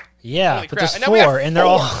 Yeah, Holy but crap. there's And now we got 4,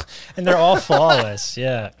 and they're all flawless.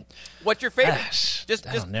 Yeah. What's your favorite? Gosh, just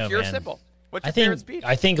I don't know, pure man. simple. What's I your favorite think speech?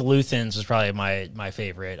 I think Luthen's was probably my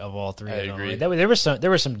favorite of all 3 I of them. agree. There was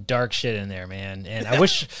some dark shit in there, man. And I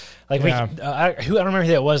wish like Yeah. I don't remember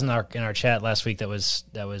who that was in our chat last week that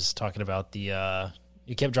was talking about the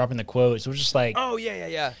you kept dropping the quotes. It was just like Oh,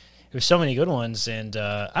 yeah. there's so many good ones, and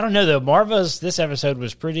I don't know though. Marva's this episode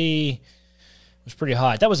was pretty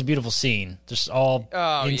hot. That was a beautiful scene, just all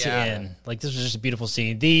end to end. Like this was just a beautiful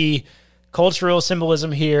scene. The cultural symbolism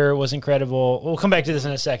here was incredible. We'll come back to this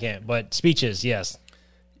in a second, but speeches, yes.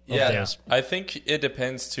 Yeah, those. I think it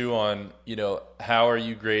depends too on how are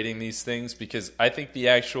you grading these things, because I think the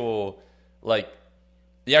actual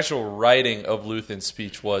writing of Luthen's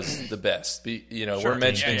speech was the best. We're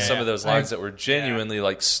mentioning some of those lines that were genuinely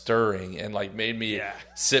like stirring and like made me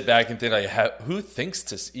sit back and think like, who thinks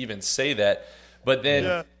to even say that? But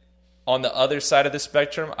then on the other side of the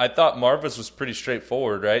spectrum, I thought Marva's was pretty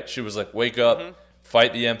straightforward, right? She was like, wake up,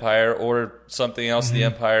 fight the Empire, or something else the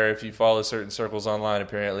Empire if you follow certain circles online,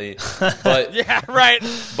 apparently. But Yeah, right.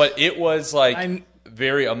 but it was like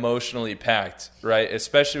very emotionally packed, right?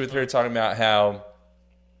 Especially with her talking about how,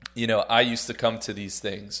 I used to come to these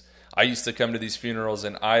things. I used to come to these funerals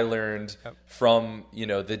and I learned from,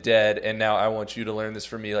 the dead, and now I want you to learn this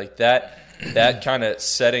from me. Like that kind of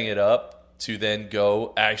setting it up to then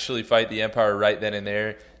go actually fight the Empire right then and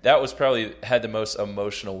there. That was probably had the most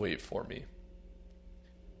emotional weight for me.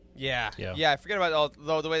 Yeah. I forget about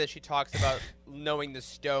the way that she talks about knowing the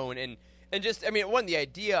stone and just, the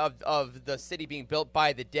idea of the city being built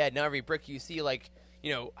by the dead. Now every brick you see, like,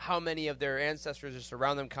 how many of their ancestors are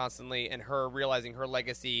around them constantly, and her realizing her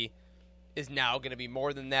legacy is now going to be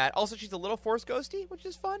more than that. Also, she's a little Force ghosty, which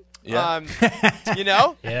is fun. Yeah.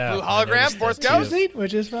 Yeah, Blue I hologram, noticed Force that too. ghost, Neat,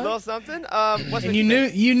 which is a fun. little something. And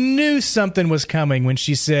you knew something was coming when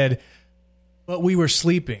she said, "But we were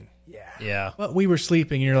sleeping." Yeah. But we were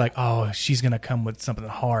sleeping, and you're like, "Oh, she's gonna come with something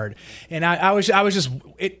hard." And I was just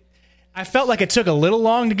it. I felt like it took a little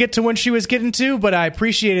long to get to when she was getting to, but I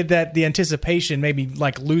appreciated that the anticipation made me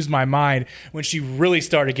like lose my mind when she really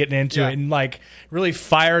started getting into it and like really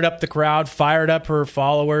fired up the crowd, fired up her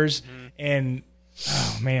followers, and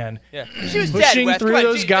oh man, Yeah, she was pushing dead. Wes. through Come on,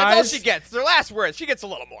 those That's guys. all she gets. Their last words. She gets a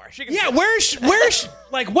little more. She gets Yeah, where's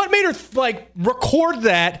like what made her like record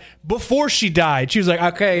that before she died? She was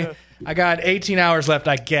like, okay, I got 18 hours left,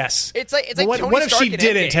 I guess. It's like What- Tony what if Stark she in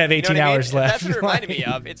didn't Endgame, have you know 18 what I mean? hours left? That's what it reminded me Like-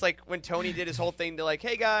 of. It's like when Tony did his whole thing to like,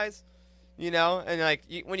 hey guys, and like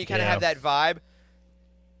when you kind of Yeah. have that vibe.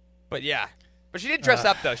 But yeah, but she did dress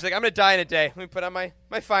up though. She's like, I'm gonna die in a day. Let me put on my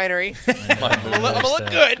finery. I'm gonna look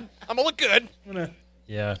good. I'm gonna look good.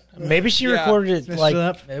 Yeah, maybe she Yeah. recorded it Messed like it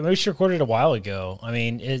up. maybe she recorded it a while ago. I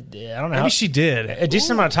mean, I don't know. Maybe she did. A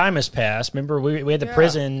decent amount of time has passed. Remember, we had the Yeah.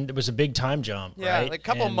 prison. It was a big time jump. Yeah, right? like a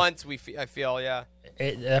couple And months. I feel. Yeah.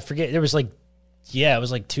 I forget. There was like, it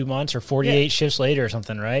was like 2 months or 48 shifts later or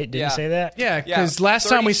something. Right? Didn't Yeah. you say that? Yeah, Yeah, because last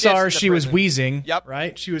 30 time we saw shifts her, in the she was prison. wheezing. Yep.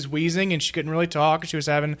 Right? She was wheezing and she couldn't really talk. She's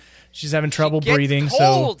having trouble Gets breathing.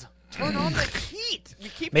 cold. Turn on the heat. We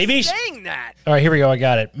keep Maybe- saying that. All right, here we go. I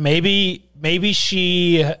got it. Maybe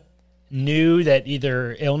she knew that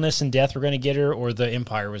either illness and death were going to get her, or the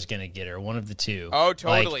Empire was going to get her. One of the two. Oh,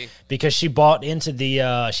 totally. Like, because she bought into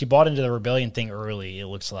the rebellion thing early. It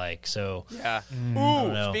looks like so. Yeah.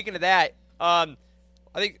 know. Speaking of that, I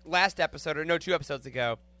think last episode, or no, 2 episodes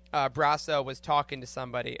ago, Brasso was talking to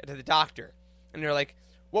somebody, to the doctor, and they're like,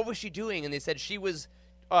 "What was she doing?" And they said she was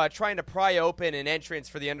trying to pry open an entrance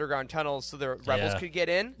for the underground tunnels so the rebels could get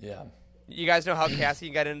in. Yeah. You guys know how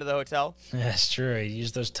Cassian got into the hotel? That's true. He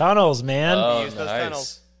used those tunnels, man. He used those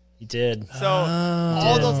tunnels. He did. So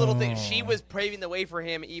all those little things, she was paving the way for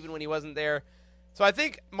him even when he wasn't there. So I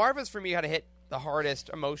think Marva's for me kind of hit the hardest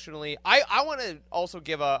emotionally. I want to also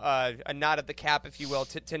give a nod at the cap, if you will,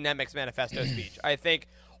 to Nemec's manifesto speech. I think,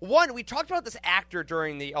 one, we talked about this actor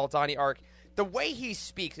during the Aldani arc. The way he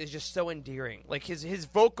speaks is just so endearing. Like his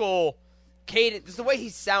vocal cadence, the way he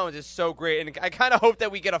sounds is so great. And I kind of hope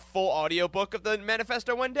that we get a full audiobook of the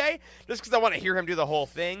manifesto one day, just because I want to hear him do the whole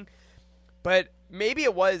thing. But maybe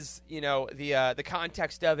it was, the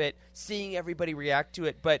context of it, seeing everybody react to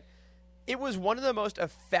it. But it was one of the most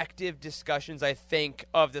effective discussions, I think,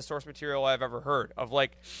 of the source material I've ever heard. Of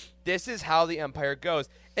like, this is how the Empire goes.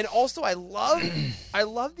 And also, I love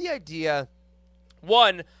the idea,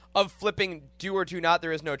 one, of flipping do or do not,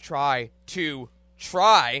 there is no try, to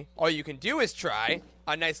try, all you can do is try.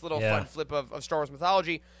 A nice little fun flip of Star Wars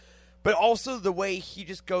mythology. But also the way he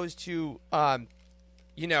just goes to,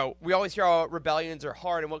 we always hear how rebellions are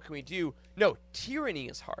hard and what can we do? No, tyranny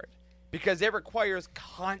is hard because it requires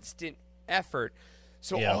constant effort.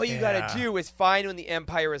 So all you got to do is find when the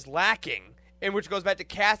Empire is lacking, and which goes back to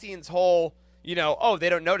Cassian's whole, they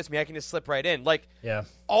don't notice me, I can just slip right in. Like,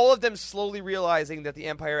 all of them slowly realizing that the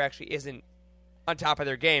Empire actually isn't on top of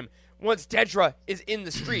their game. Once Dedra is in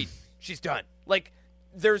the street, she's done. Like,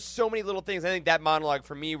 there's so many little things. I think that monologue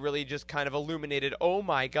for me really just kind of illuminated, oh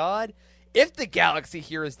my God, if the galaxy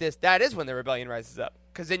hears this, that is when the rebellion rises up.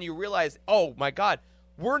 Because then you realize, oh my God,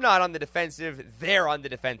 we're not on the defensive, they're on the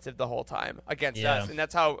defensive the whole time against us. And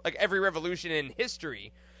that's how, like, every revolution in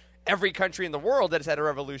history, every country in the world that has had a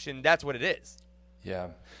revolution, that's what it is. Yeah.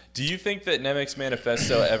 Do you think that Nemec's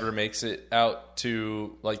manifesto ever makes it out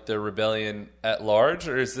to, like, the rebellion at large,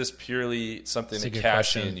 or is this purely something that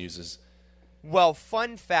Cassian uses? Well,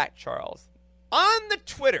 fun fact, Charles. On the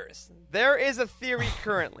Twitters, there is a theory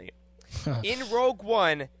currently. In Rogue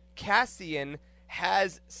One, Cassian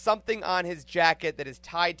has something on his jacket that is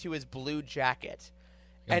tied to his blue jacket.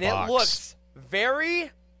 And it looks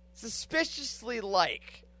very suspiciously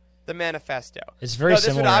like the manifesto. It's very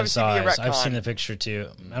similar in size. I've seen the picture too.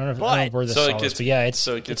 I don't know where this is, but yeah, it's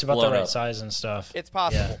about the right size and stuff. It's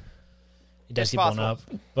possible. Yeah. It does get blown up.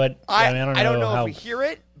 But I don't know if we hear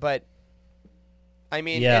it, but I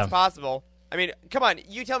mean, it's possible. I mean, come on,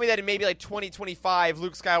 you tell me that in maybe like 2025,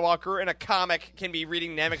 Luke Skywalker in a comic can be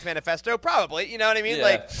reading Nemec's manifesto? Probably, you know what I mean? Yeah.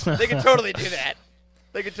 Like, they could totally do that.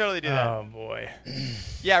 They could totally do that. Oh, boy.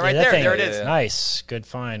 Yeah, right there. There it is. Nice. Good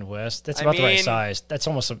find, Wes. That's about the right size. That's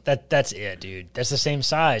almost that's it, dude. That's the same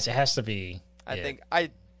size. It has to be. I think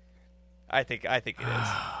it is.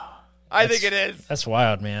 I think it is. That's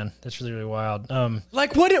wild, man. That's really, really wild.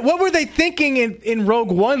 Like, what were they thinking in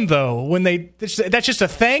Rogue One, though? When that's just a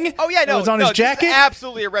thing? Oh yeah, no, it was on his jacket. This is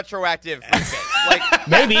absolutely a retroactive. Like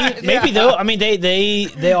maybe though. I mean,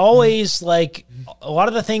 they always like a lot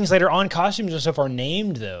of the things that are on costumes and stuff are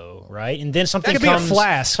named though, right? And then something comes. Be a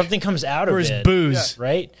flask. Something comes out of his booze,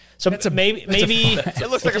 right? So maybe it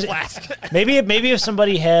looks like a flask. maybe if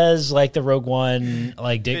somebody has like the Rogue One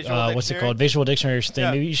like what's it called, visual dictionary or something,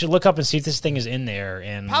 maybe you should look up and see if this thing is in there.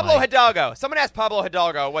 And Pablo Hidalgo. Someone asked Pablo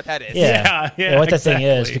Hidalgo what that is. Yeah, what that thing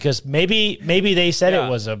is, because maybe they said it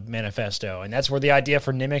was a manifesto, and that's where the idea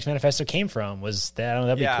for Nemec's manifesto came from. Was that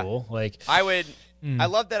that'd be cool? Like I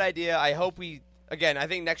love that idea. I hope I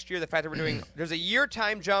think next year the fact that we're doing there's a year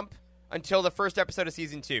time jump until the first episode of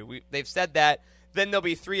season 2. They've said that. Then there'll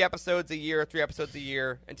be 3 episodes a year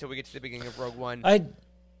until we get to the beginning of Rogue One.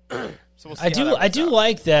 So we'll see I do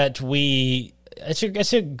like that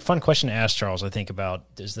it's a fun question to ask, Charles, I think,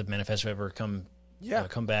 about does the manifesto ever come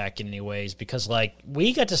back in any ways, because like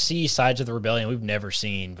we got to see sides of the rebellion we've never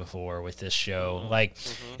seen before with this show. Like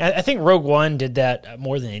I think Rogue One did that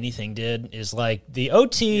more than anything is like the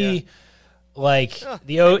OT like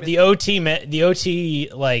the OT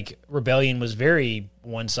like rebellion was very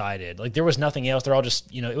one-sided. Like there was nothing else. They're all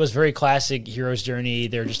just, it was very classic hero's journey.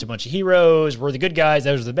 They're just a bunch of heroes. We're the good guys.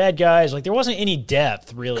 Those are the bad guys. Like there wasn't any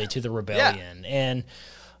depth really to the rebellion. And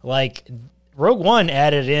like Rogue One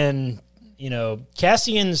added in,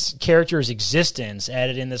 Cassian's character's existence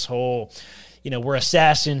added in this whole, we're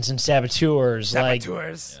assassins and saboteurs. Like,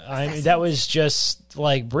 I mean, that was just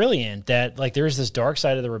like brilliant. That like there's this dark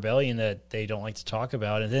side of the rebellion that they don't like to talk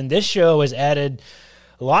about. And then this show has added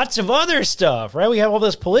lots of other stuff, right? We have all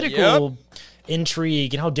this political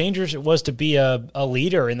intrigue and how dangerous it was to be a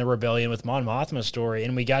leader in the rebellion with Mon Mothma's story.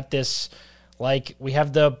 And we got this, like, we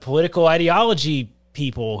have the political ideology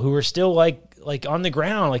people who are still like like on the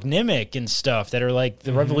ground, like Nimic and stuff that are like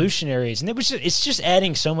the revolutionaries, and it's just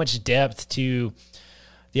adding so much depth to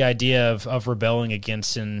the idea of rebelling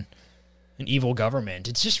against an evil government.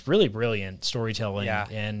 It's just really brilliant storytelling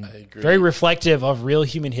and very reflective of real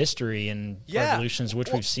human history and revolutions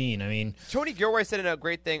which we've seen. I mean, Tony Gilroy said in a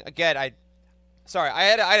great thing. Again, I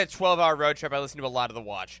had a 12-hour road trip. I listened to a lot of the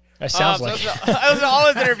watch. That sounds like I listened to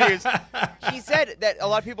all his interviews. He said that a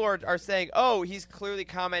lot of people are saying, "Oh, he's clearly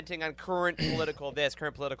commenting on current political this."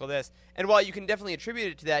 And while you can definitely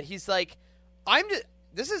attribute it to that, he's like,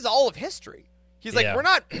 this is all of history. He's like, we're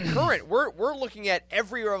not current. We're looking at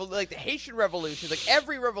every like the Haitian revolution, like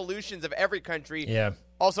every revolutions of every country. Yeah.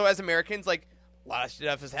 Also, as Americans, like a lot of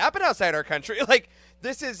stuff has happened outside our country. Like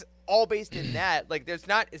this is all based in that. Like it's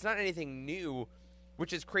not anything new,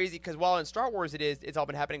 which is crazy because while in Star Wars it's all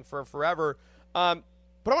been happening for forever.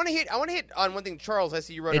 But I want to hit on one thing, Charles. I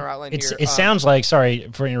see you wrote our outline here. It sounds like, sorry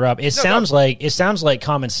for interrupt. It sounds like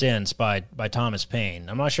Common Sense by Thomas Paine.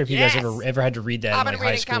 I'm not sure if you guys ever had to read that I've in been high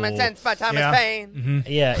reading school. Common Sense by Thomas Paine. Mm-hmm.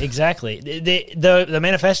 Yeah, exactly. The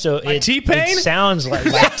manifesto. T-Pain? It sounds like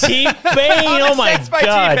T-Pain. Oh my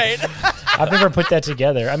god! I've never put that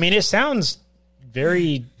together. I mean, it sounds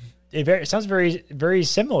very very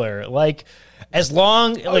similar. Like as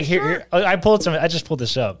long here I just pulled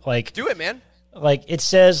this up. Like do it, man. Like it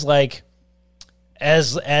says, like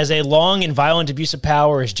as a long and violent abuse of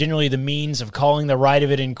power is generally the means of calling the right of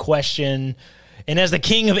it in question, and as the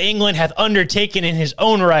King of England hath undertaken in his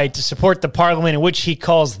own right to support the Parliament in which he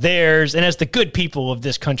calls theirs, and as the good people of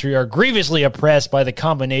this country are grievously oppressed by the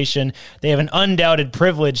combination, they have an undoubted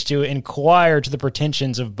privilege to inquire to the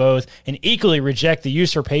pretensions of both, and equally reject the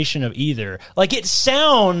usurpation of either. Like it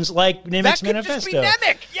sounds like Nimic's manifesto. Just be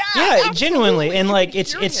Nimic. Yeah, genuinely, and like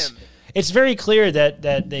it's very clear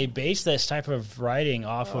that they base this type of writing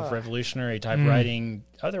off of revolutionary type writing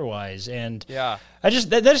otherwise, and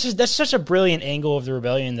that's such a brilliant angle of the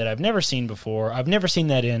rebellion that I've never seen before. I've never seen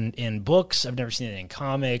that in books. I've never seen it in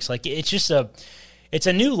comics. Like it's a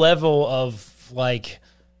new level of like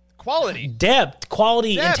quality,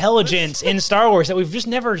 intelligence in Star Wars that we've just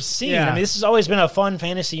never seen. Yeah. I mean, this has always been a fun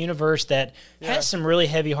fantasy universe that has some really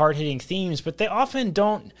heavy, hard-hitting themes, but they often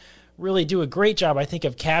don't really do a great job, I think,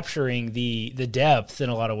 of capturing the depth in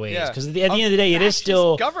a lot of ways. Because at the end of the day, it is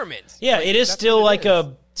still government. Yeah, it is still like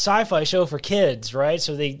a sci-fi show for kids, right?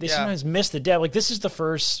 So they sometimes miss the depth. Like this is the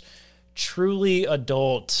first truly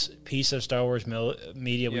adult piece of Star Wars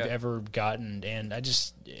media we've ever gotten, and they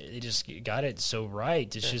just got it so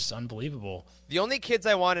right. It's just unbelievable. The only kids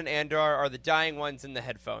I want in Andor are the dying ones in the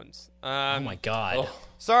headphones. Oh my god!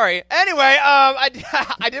 Sorry. Anyway, I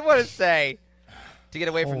did want to say, to get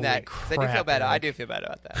away from that, because I do feel bad. I do feel bad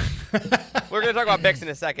about that. We're going to talk about Bix in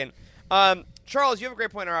a second. Charles, you have a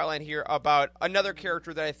great point in our outline here about another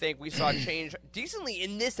character that I think we saw change decently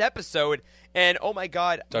in this episode, and oh my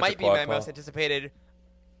god, Dr. might be Quadpaw. my most anticipated.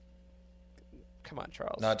 Come on,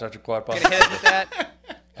 Charles. Not Dr. Quadpaw. Gonna hit us with that?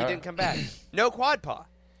 He didn't come back. No Quadpaw.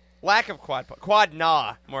 Lack of Quadpaw.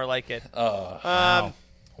 Quad-Nah, more like it. Wow.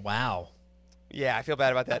 Yeah, I feel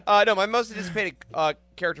bad about that. No, my most anticipated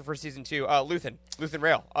character for season 2, Luthen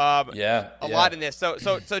Rail. A lot in this. So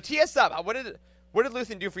tee us up. What did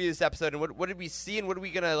Luthen do for you this episode, and what did we see, and what are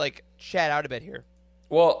we gonna like chat out a bit here?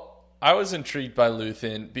 Well, I was intrigued by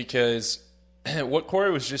Luthen because what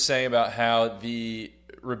Corey was just saying about how the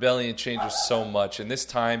rebellion changes so much. In this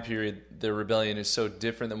time period, the rebellion is so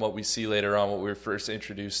different than what we see later on, what we were first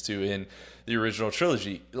introduced to in the original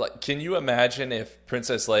trilogy. Like, can you imagine if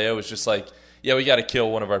Princess Leia was just like, yeah, we got to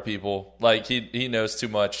kill one of our people. Like, he knows too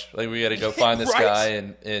much. Like, we got to go find this guy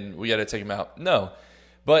and we got to take him out. No.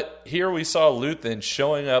 But here we saw Luthen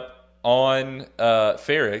showing up on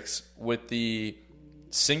Ferrix with the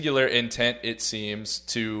singular intent, it seems,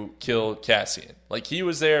 to kill Cassian. Like, he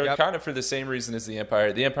was there kind of for the same reason as the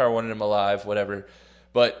Empire. The Empire wanted him alive, whatever.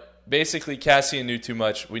 But basically, Cassian knew too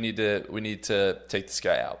much. We need to take this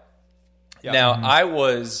guy out. Yep. Now, I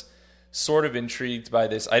was sort of intrigued by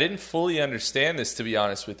this. I didn't fully understand this, to be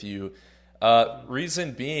honest with you.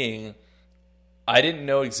 Reason being, I didn't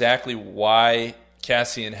know exactly why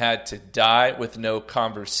Cassian had to die with no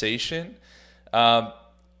conversation.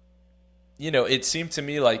 It seemed to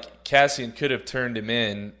me like Cassian could have turned him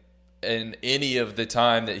in any of the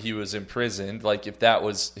time that he was imprisoned, like if that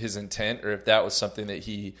was his intent or if that was something that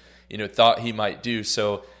he, thought he might do.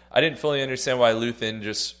 So I didn't fully understand why Luthen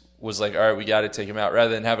just was like, all right, we got to take him out,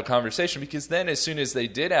 rather than have a conversation. Because then as soon as they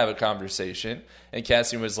did have a conversation and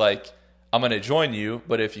Cassian was like, I'm going to join you,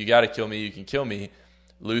 but if you got to kill me, you can kill me.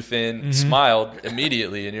 Luthen smiled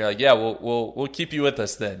immediately, and you're like, "Yeah, we'll keep you with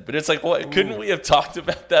us then." But it's like, what? Couldn't we have talked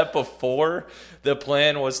about that before the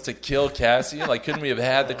plan was to kill Cassian? Like, couldn't we have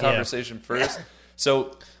had the conversation first?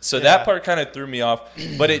 So that part kind of threw me off.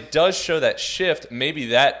 But it does show that shift. Maybe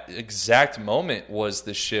that exact moment was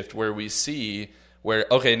the shift where we see where,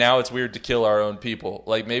 okay, now it's weird to kill our own people.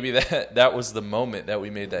 Like, maybe that was the moment that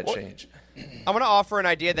we made that change. I'm going to offer an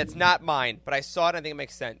idea that's not mine, but I saw it and I think it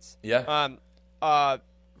makes sense. Yeah.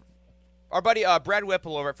 Our buddy Brad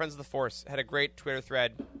Whipple over at Friends of the Force had a great Twitter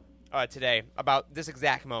thread today about this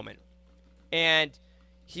exact moment. And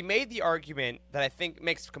he made the argument that I think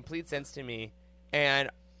makes complete sense to me. And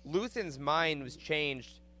Luthen's mind was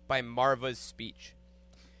changed by Marva's speech.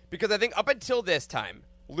 Because I think up until this time,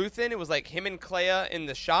 Luthen, it was like him and Clea in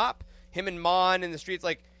the shop, him and Mon in the streets.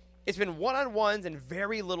 Like, it's been one-on-ones and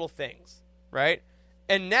very little things, right?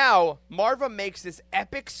 And now Marva makes this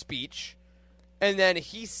epic speech, and then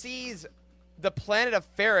he sees the planet of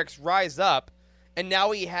Ferrix rise up, and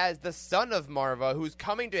now he has the son of Marva who's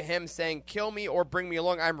coming to him saying, kill me or bring me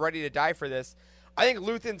along. I'm ready to die for this. I think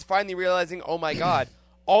Luthen's finally realizing, oh my God,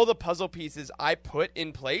 all the puzzle pieces I put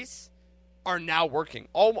in place are now working.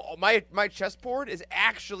 All my chessboard is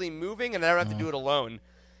actually moving, and I don't have to do it alone.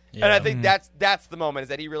 Yeah. And I think that's the moment, is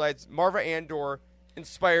that he realized Marva Andor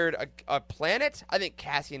inspired a planet. I think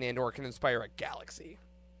Cassian Andor can inspire a galaxy.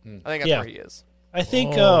 I think that's where he is. I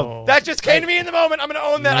think that just came to me in the moment. I'm going to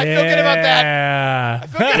own that. I feel good about that. I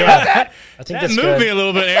feel good about that. I think that moved me a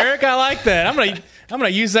little bit, Eric. I like that. I'm gonna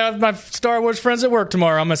use that with my Star Wars friends at work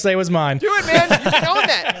tomorrow. I'm gonna say it was mine. Do it, man. You can own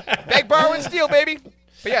that. Beg, borrow, and steal, baby.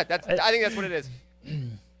 But yeah, I think that's what it is.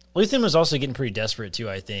 Luthen was also getting pretty desperate too,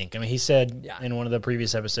 I think. I mean, he said in one of the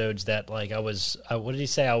previous episodes that, like, what did he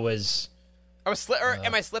say? Am I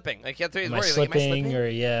slipping? Like, am I slipping? Or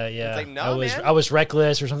It's like, no, I was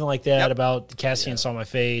reckless or something like that about Cassian saw my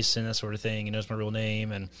face and that sort of thing. He knows my real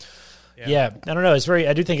name. And I don't know.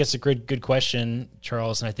 I do think it's a good question,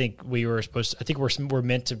 Charles. And I think we're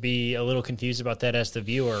meant to be a little confused about that as the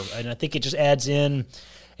viewer. And I think it just adds in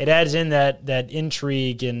that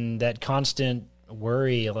intrigue and that constant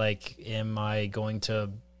worry. Like, am I going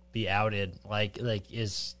to be outed? Like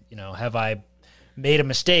have I made a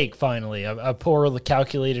mistake finally, a poor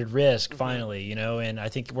calculated risk finally, and I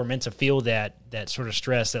think we're meant to feel that sort of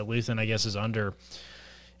stress that Luthen, I guess, is under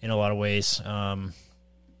in a lot of ways.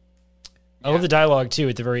 I love the dialogue too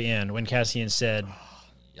at the very end when Cassian said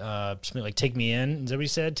something like, take me in. Is that what he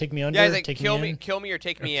said? Take me under? Yeah, he's like, kill me or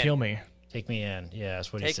take me in. Kill me. Take me in. Yeah,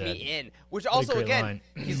 that's what he said. Take me in. Which also, again,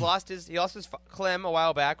 he lost his Clem a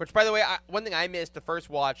while back, which, by the way, one thing I missed the first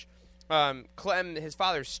watch, Clem, his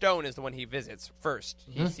father, Stone, is the one he visits first.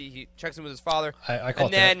 He checks in with his father. I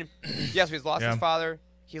caught that. Yes, he's lost his father.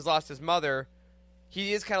 He's lost his mother.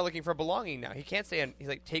 He is kind of looking for belonging now. He can't stay in. He's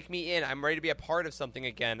like, take me in. I'm ready to be a part of something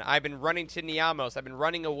again. I've been running to Niamos. I've been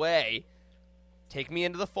running away. Take me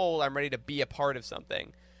into the fold. I'm ready to be a part of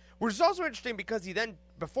something. Which is also interesting because he then,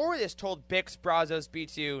 before this, told Bix, Brazos,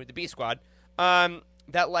 B2, the B Squad,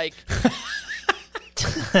 that, like, a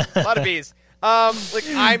lot of Bs. I'll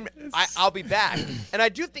be back, and I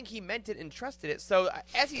do think he meant it and trusted it. So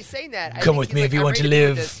as he's saying that, come with me if you want to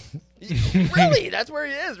live. Really, that's where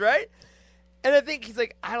he is, right? And I think he's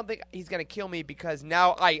like, I don't think he's gonna kill me because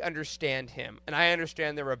now I understand him, and I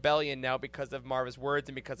understand the rebellion now because of Marva's words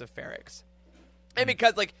and because of Ferrix, and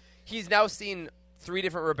because like he's now seen 3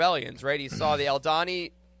 different rebellions, right? He saw the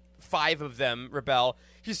Eldani, 5 of them rebel.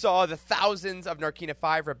 He saw the thousands of Narkina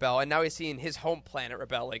 5 rebel, and now he's seeing his home planet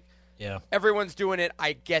rebel. Like, yeah, everyone's doing it.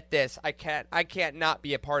 I get this. I can't not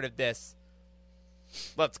be a part of this.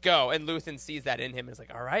 Let's go. And Luthen sees that in him and is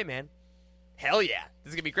like, all right, man. Hell yeah.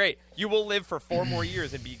 This is going to be great. You will live for 4 more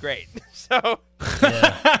years and be great. So.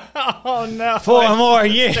 Yeah. Oh, no. 4 more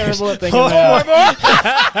years. Terrible at thinking 4 that.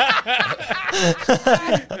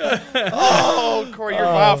 more? Oh, Corey, you're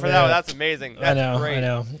wild for that one. That's amazing. That's great. I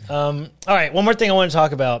know. All right, one more thing I want to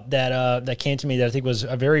talk about that came to me that I think was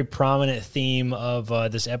a very prominent theme of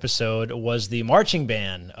this episode was the marching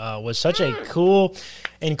band. Was such a cool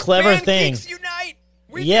and clever thing. Geeks unite!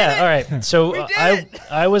 We did it! All right. So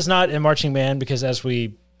I was not in marching band because, as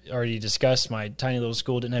we already discussed, my tiny little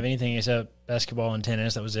school didn't have anything except basketball and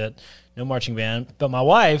tennis. That was it. No marching band. But my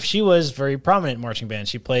wife, she was very prominent in marching band.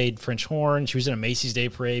 She played French horn. She was in a Macy's Day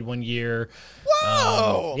Parade one year.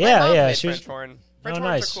 Whoa! Yeah. She was French horn. French horns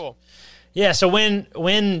nice. are cool. Yeah, so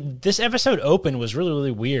when this episode opened was really,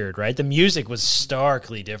 really weird, right? The music was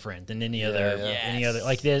starkly different than any other.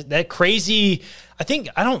 Like that crazy.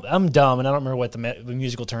 I'm dumb and I don't remember what the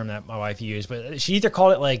musical term that my wife used, but she either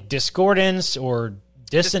called it like discordance or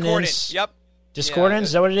dissonance. Yep. Discordance,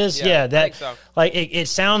 is that what it is? Yeah, I that think so. like it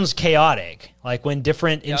sounds chaotic, like when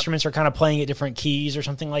different instruments are kind of playing at different keys or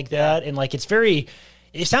something like that, and like it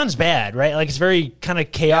sounds bad, right? Like it's very kind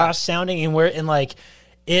of chaos sounding, and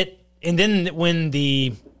then when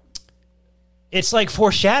it's like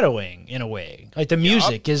foreshadowing in a way, like the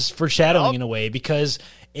music is foreshadowing in a way because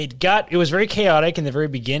it was very chaotic in the very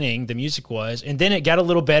beginning, the music was, and then it got a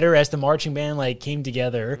little better as the marching band like came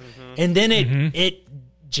together, and then it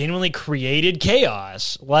genuinely created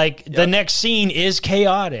chaos. Like the next scene is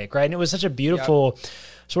chaotic, right? And it was such a beautiful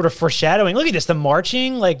sort of foreshadowing. Look at this, the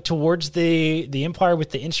marching like towards the Empire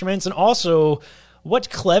with the instruments, and also what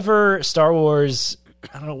clever Star Wars.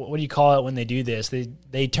 I don't know, what do you call it when they do this?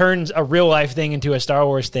 They turn a real life thing into a Star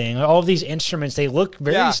Wars thing. All of these instruments, they look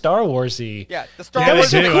very Star Warsy. Yeah, the Star Wars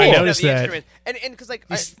they do. cool. I noticed that. And because like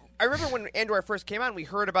I remember when Andor first came on, we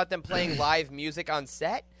heard about them playing live music on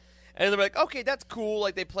set, and they were like, okay, that's cool.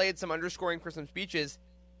 Like they played some underscoring for some speeches.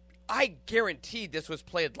 I guaranteed this was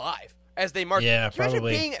played live as they marched. Yeah, Can you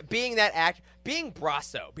probably. imagine being that act, being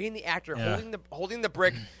Brasso, being the actor holding the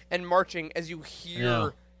brick and marching as you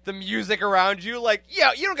hear the music around you? Like, you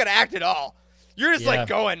don't got to act at all. You're just like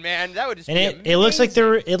going, man. That would just be amazing. It looks like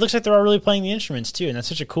they're all really playing the instruments too, and that's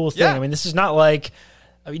such a cool thing. Yeah. I mean, this is not like.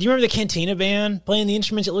 Do you remember the Cantina Band playing the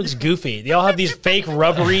instruments? It looks goofy. They all have these fake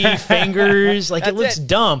rubbery fingers. Like it looks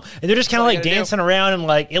dumb, and they're just kind of like dancing around, and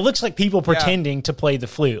like it looks like people pretending to play the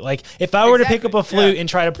flute. Like if I were to pick up a flute and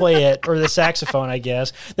try to play it, or the saxophone, I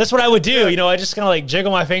guess that's what I would do. I just kind of like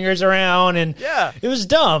jiggle my fingers around, and it was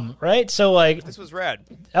dumb, right? So like this was rad.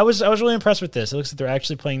 I was really impressed with this. It looks like they're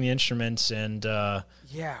actually playing the instruments, and look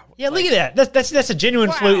like, at that. That's a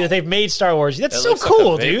genuine flute that they've made Star Wars. That's so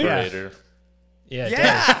cool, dude. Yeah, it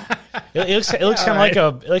does. It looks kind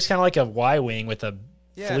of like a Y-wing with a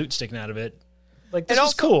flute sticking out of it. Like this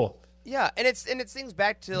is cool. Yeah, and it sings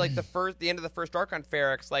back to like the end of the first arc on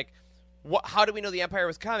Ferrix. Like, how do we know the Empire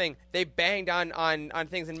was coming? They banged on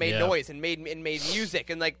things and made noise and made music,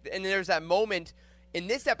 and there's that moment in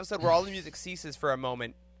this episode where all the music ceases for a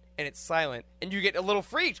moment and it's silent, and you get a little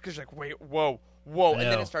freaked because you're like, wait, whoa, and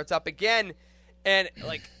then it starts up again, and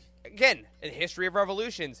like. Again, in the history of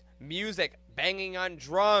revolutions, music, banging on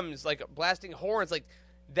drums, like blasting horns, like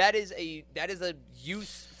that is a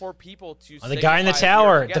use for people to. The guy in the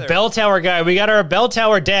tower, the bell tower guy. We got our bell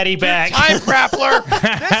tower daddy back. Time grappler.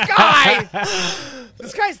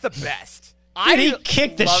 This guy's the best. Dude, he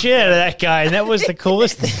kicked the shit out of that guy, and that was the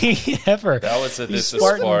coolest thing ever. That was This is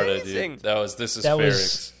Sparta, dude. This is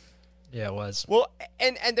Ferrix. Yeah, it was. Well,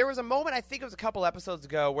 and there was a moment, I think it was a couple episodes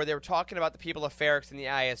ago, where they were talking about the people of Ferrix and the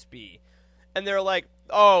ISB. And they're like,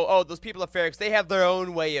 oh, those people of Ferrix, they have their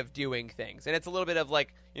own way of doing things. And it's a little bit of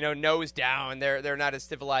like, nose down. They're not as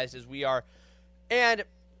civilized as we are. And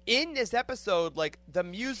in this episode, like, the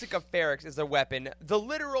music of Ferrix is a weapon. The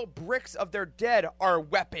literal bricks of their dead are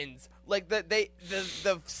weapons. Like, the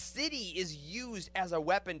city is used as a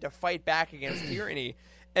weapon to fight back against tyranny.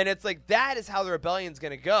 And it's like, that is how the rebellion's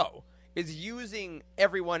going to go. Is using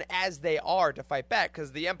everyone as they are to fight back,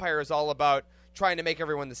 because the Empire is all about trying to make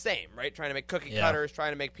everyone the same, right? Trying to make cookie cutters,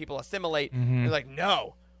 trying to make people assimilate. They're like,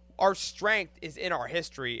 no, our strength is in our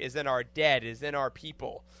history, is in our dead, is in our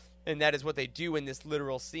people, and that is what they do in this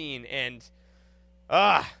literal scene. And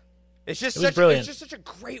it's just such a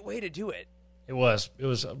great way to do it. It was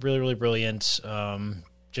really, really brilliant.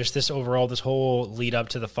 Just this whole lead up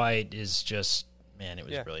to the fight is just. Man, it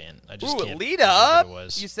was brilliant. I just can't Lita. It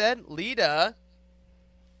was. You said Lita.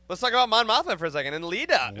 Let's talk about Mon Mothma for a second. And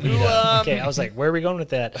Lita. Okay, I was like, where are we going with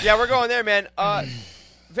that? Yeah, we're going there, man.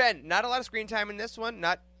 Ven, not a lot of screen time in this one.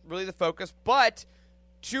 Not really the focus, but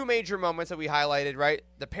two major moments that we highlighted, right?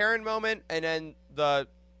 The Perrin moment, and then the,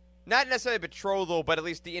 not necessarily betrothal, but at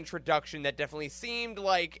least the introduction that definitely seemed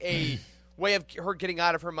like a way of her getting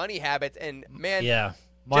out of her money habits. And, man... Yeah.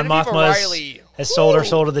 Mon Mothma has sold her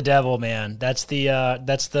soul to the devil, man. That's the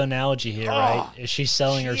analogy here, right? Is she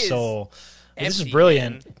selling her soul? This is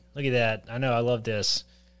brilliant. Man. Look at that. I know. I love this.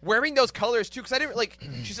 Wearing those colors too, because I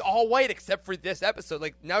didn't she's all white except for this episode.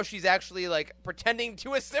 Like now she's actually like pretending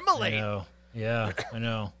to assimilate. I know. Yeah, I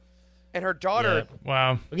know. And her daughter. Yeah.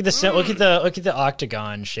 Wow. Look at the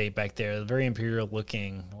octagon shape back there. Very imperial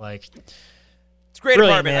looking. Like. It's a great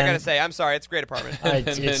apartment, man. I gotta say. I'm sorry, it's a great apartment. And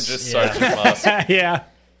then just Sergeant Moss. Yeah.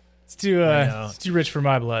 It's too rich for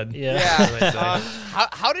my blood. Yeah.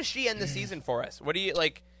 How does she end the season for us? What do you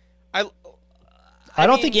like? I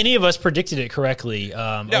don't think any of us predicted it correctly.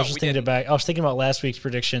 I was thinking about last week's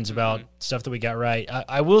predictions about stuff that we got right.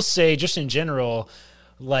 I will say, just in general,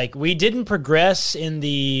 like we didn't progress in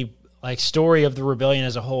the like story of the rebellion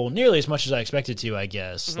as a whole nearly as much as I expected to, I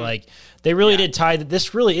guess. Like they really did tie that.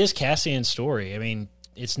 This really is Cassian's story. I mean,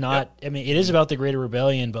 it's not, I mean, it is about the Greater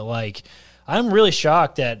Rebellion, but like, I'm really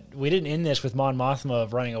shocked that we didn't end this with Mon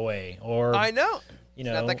Mothma running away or, I know. you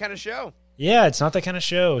know, It's not that kind of show. Yeah, it's not that kind of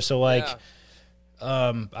show. So like,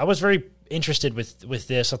 I was very interested with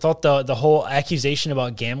this. I thought the whole accusation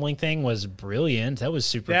about gambling thing was brilliant. That was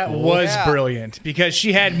super That cool. was brilliant because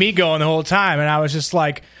she had me going the whole time, and I was just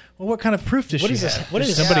like, well, what kind of proof does she have? What Did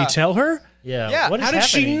is somebody Yeah. tell her? Yeah. What is How did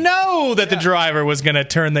she happening? know that the driver was going to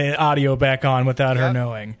turn the audio back on without her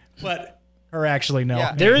knowing? But her actually knowing.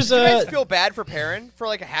 Yeah. There's Did you guys a feel bad for Perrin for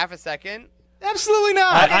like a half a second? Absolutely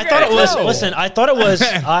not. I thought it was. No. Listen, I thought it was.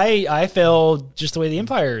 I felt just the way the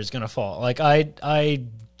Empire is going to fall. Like I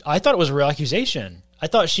thought it was a real accusation. I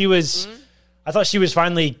thought she was. I thought she was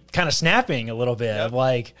finally kind of snapping a little bit of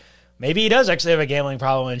like maybe he does actually have a gambling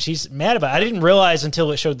problem and she's mad about it. I didn't realize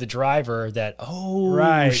until it showed the driver that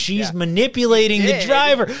she's manipulating the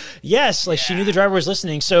driver. Yes, like she knew the driver was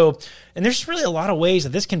listening. So, and there's really a lot of ways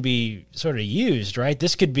that this can be sort of used, right?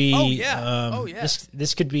 This could be.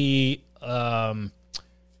 This could be.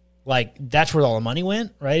 Like that's where all the money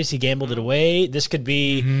went, right? As he gambled it away. This could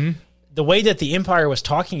be the way that the Empire was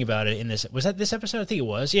talking about it in this. Was that this episode? I think it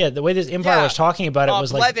was. Yeah, the way this Empire was talking about it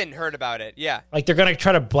was like Blevin heard about it. Yeah, like they're going to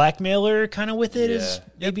try to blackmail her, kind of with it. Is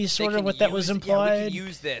maybe sort They of can what that was use- implied. Yeah, we can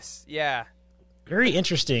use this. Yeah, Very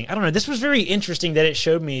interesting. I don't know. This was very interesting that it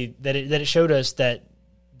showed me that it showed us that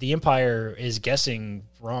the Empire is guessing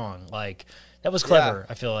wrong. Like that was clever.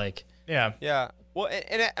 I feel like. Yeah. yeah. Well,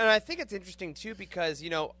 and I think it's interesting too because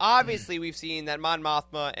obviously we've seen that Mon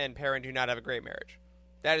Mothma and Perrin do not have a great marriage.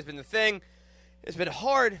 That has been the thing. It's been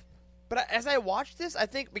hard, but as I watched this, I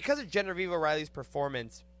think because of Genevieve O'Reilly's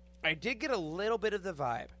performance, I did get a little bit of the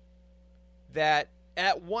vibe that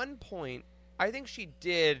at one point I think she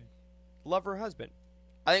did love her husband.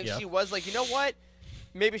 I think she was like, you know what?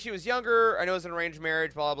 Maybe she was younger. I know it was an arranged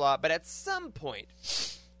marriage, blah, blah, blah. But at some point,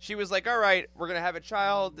 she was like, all right, we're going to have a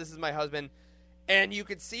child. This is my husband. And you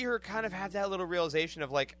could see her kind of have that little realization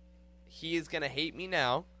of like, he is going to hate me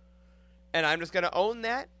now. And I'm just going to own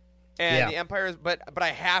that. And the Empire is, but I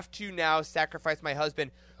have to now sacrifice my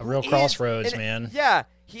husband. A real crossroads, man. Yeah,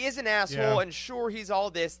 he is an asshole, and sure, he's all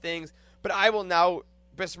these things, but I will now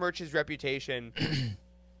besmirch his reputation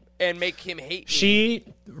and make him hate me. She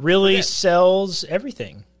really sells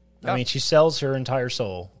everything. I mean, she sells her entire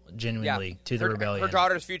soul genuinely to the rebellion. Her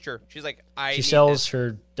daughter's future. She's like, she sells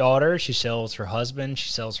her daughter. She sells her husband. She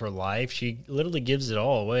sells her life. She literally gives it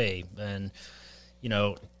all away. And,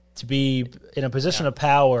 to be in a position of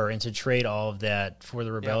power and to trade all of that for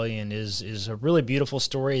the rebellion is a really beautiful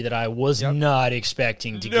story that I was not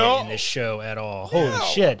expecting to get in this show at all. Holy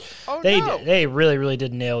shit. Oh, they really, really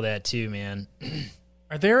did nail that too, man.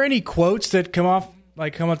 Are there any quotes that come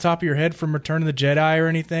on top of your head from Return of the Jedi or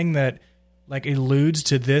anything that like alludes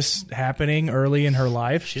to this happening early in her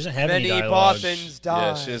life? She doesn't have Many any dialogue. Bothans die.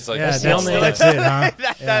 Yeah, she's like, Yeah, that's it, huh?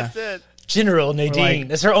 That's it. General Nadine.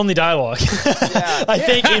 That's her only dialogue. I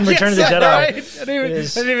think in Return of the Yes, Jedi. right. I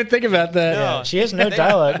didn't even think about that. Yeah, she has no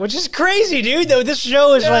dialogue, which is crazy, dude. Though this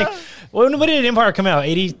show is like, when did Empire come out?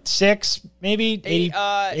 86, maybe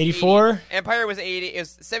 84. Empire was 80. It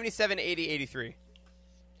was 77, 80, 83.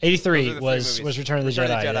 83 was Return of the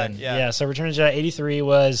Jedi. Then. Yeah, so Return of the Jedi 83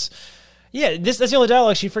 was. Yeah, that's the only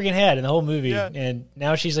dialogue she freaking had in the whole movie, and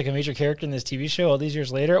now she's like a major character in this TV show all these years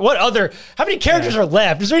later. How many characters are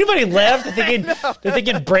left? Is there anybody left that they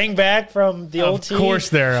can bring back from the old team? Of course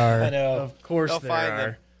there are. I know. Of course They'll there find are.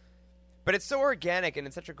 them. But it's so organic and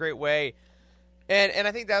in such a great way, and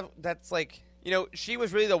I think that's like she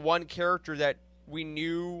was really the one character that we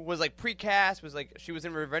knew was like precast, was like she was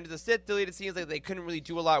in Revenge of the Sith deleted scenes, like they couldn't really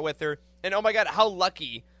do a lot with her, and oh my god, how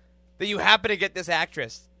lucky that you happen to get this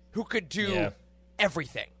actress who could do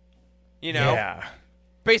everything,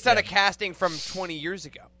 based on a casting from 20 years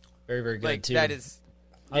ago. Very, very good Like too. that is,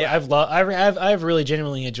 I've really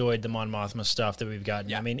genuinely enjoyed the Mon Mothma stuff that we've gotten.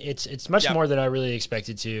 Yeah. I mean, it's much more than I really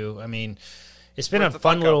expected to. I mean, it's been Where's a the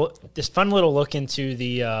fun Funko? little look into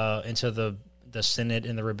the Senate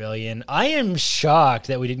and the rebellion. I am shocked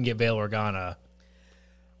that we didn't get Bail Organa.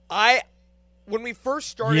 When we first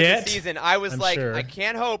started the season, I was like, sure. I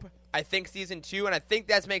can't hope. I think season 2, and I think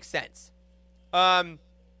that makes sense. Actually,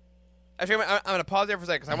 I'm going to pause there for a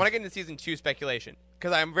second because I want to get into season 2 speculation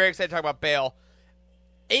because I'm very excited to talk about Bail.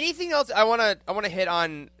 Anything else I want to hit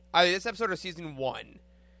on either this episode or season 1?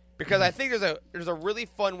 Because I think there's a really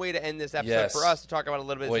fun way to end this episode for us to talk about a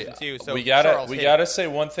little bit of season 2. So we gotta say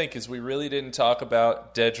one thing because we really didn't talk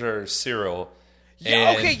about Dedra or Cyril.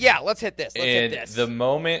 Yeah, okay, yeah, let's hit this. Let's hit this. The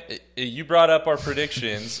moment you brought up our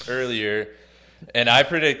predictions earlier, and I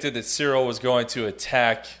predicted that Cyril was going to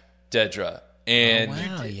attack Dedra.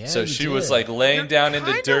 And so she was like laying down in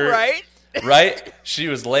the dirt. Right? Right? She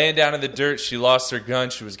was laying down in the dirt. She lost her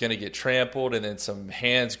gun. She was going to get trampled. And then some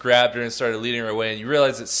hands grabbed her and started leading her away. And you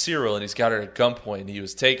realize it's Cyril, and he's got her at gunpoint. And he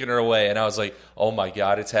was taking her away. And I was like, oh, my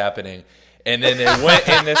God, it's happening. And then they went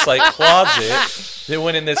in this like closet. They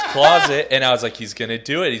went in this closet, and I was like, he's going to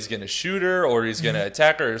do it. He's going to shoot her, or he's going to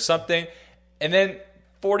attack her or something. And then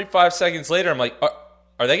 45 seconds later, I'm like,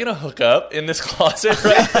 are they going to hook up in this closet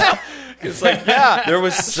right now? Because there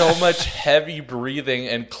was so much heavy breathing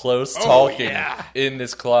and close talking in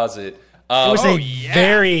this closet.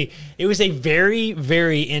 It was a very,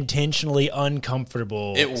 very intentionally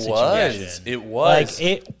uncomfortable situation. It was.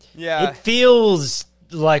 Like it feels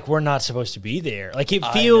like we're not supposed to be there. Like it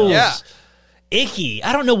feels icky.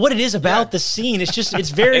 I don't know what it is about the scene. It's just it's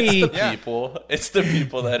very it's the people. It's the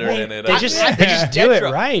people that are in it. They just do it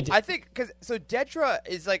right. I think so Dedra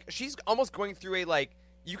is like she's almost going through a like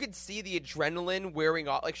you can see the adrenaline wearing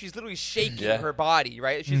off. Like she's literally shaking her body,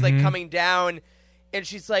 right? She's like coming down, and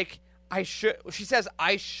she's like, She says,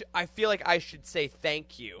 I feel like I should say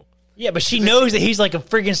thank you. Yeah, but she knows that he's like a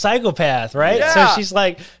freaking psychopath, right? Yeah. So she's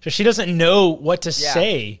like, so she doesn't know what to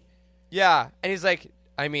say. Yeah, and he's like,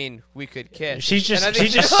 I mean, we could kiss. She's just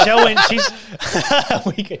showing.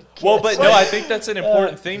 We could kiss. Well, but no, I think that's an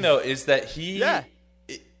important thing though. Is that he?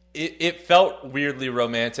 It felt weirdly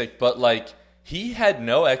romantic, but like. He had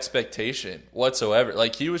no expectation whatsoever.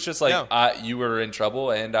 Like, he was just like, you were in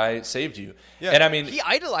trouble, and I saved you. Yeah. And, I mean... He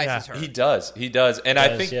idolizes her. He does. And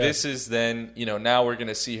I think this is then, now we're going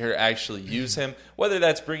to see her actually use him, whether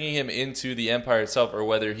that's bringing him into the Empire itself or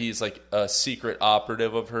whether he's, like, a secret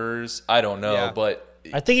operative of hers. I don't know, but...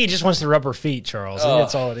 I think he just wants to rub her feet, Charles. I think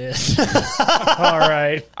that's all it is. All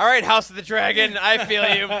right, House of the Dragon. I feel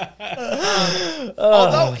you.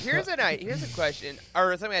 Although here's a question,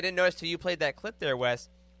 or something I didn't notice till you played that clip there, Wes.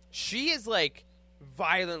 She is like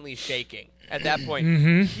violently shaking at that point.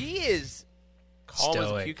 He is calm as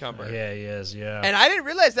a cucumber. Yeah, he is. Yeah, and I didn't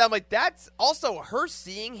realize that. I'm like, that's also her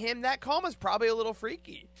seeing him that calm is probably a little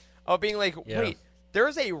freaky. Of being like, wait,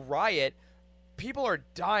 there's a riot. People are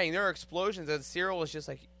dying. There are explosions, and Cyril was just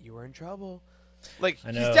like, "You were in trouble." Like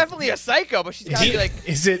he's definitely a psycho, but she's got to be like,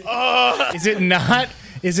 "Is it? Is it not?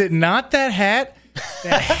 Is it not that hat?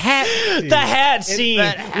 That hat? The hat scene.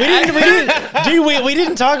 We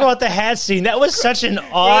didn't talk about the hat scene. That was such an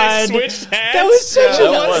odd. That was such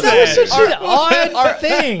an odd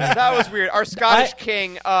thing. That was weird. Our Scottish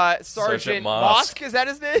king, Sergeant Mosk. Is that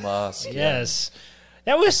his name? Mosk. Yes.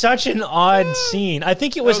 That was such an odd scene. I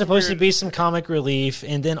think it was supposed to be some comic relief,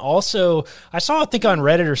 and then also I think on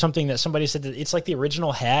Reddit or something that somebody said that it's like the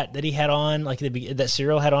original hat that he had on, like that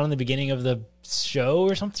Cyril had on in the beginning of the show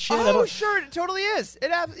or something. Oh, sure, it totally is.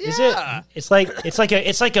 Is it? It's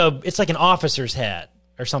like an officer's hat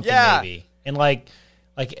or something maybe, and like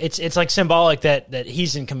it's like symbolic that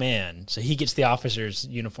he's in command, so he gets the officer's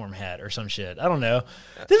uniform hat or some shit. I don't know.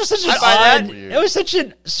 This was such an odd. It was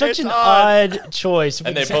such an odd choice.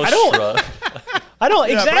 And they both shrug. I don't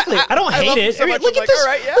exactly. I don't hate it. So look at this.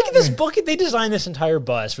 Look at this book. They designed this entire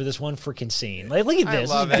bus for this one freaking scene. Like, look at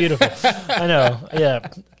this. This is beautiful. I know. Yeah.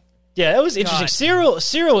 Yeah, that was interesting.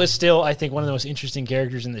 Cyril is still, I think, one of the most interesting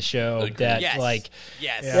characters in the show. Agreed.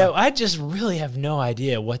 I just really have no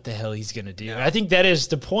idea what the hell he's going to do. Yeah. I think that is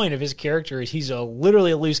the point of his character. Is he's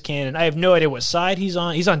literally a loose cannon. I have no idea what side he's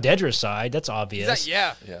on. He's on Dedra's side. That's obvious.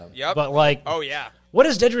 Yep. But what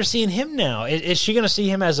does Dedra see in him now? Is she going to see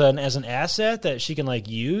him as an asset that she can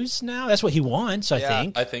use now? That's what he wants. I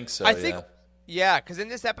think. I think so. Because in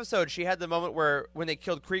this episode, she had the moment where when they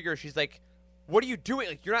killed Krieger, she's like, what are you doing?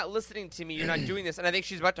 Like, you're not listening to me. You're not doing this. And I think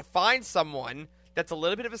she's about to find someone that's a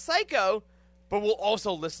little bit of a psycho, but will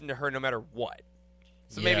also listen to her no matter what.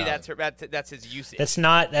 So maybe that's his usage.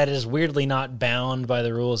 That is weirdly not bound by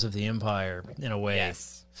the rules of the Empire in a way.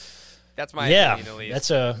 Yes. That's my opinion, at least.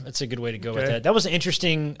 That's a good way to go with that. That was an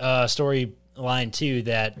interesting storyline too,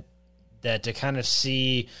 that to kind of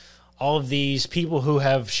see all of these people who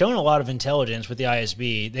have shown a lot of intelligence with the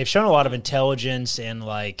ISB. They've shown a lot of intelligence and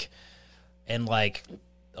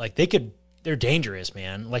they're dangerous,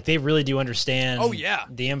 man. Like, they really do understand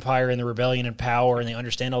the Empire and the rebellion and power, and they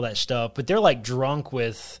understand all that stuff. But they're drunk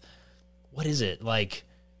with, what is it?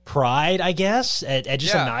 Pride, I guess, at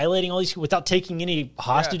just annihilating all these people without taking any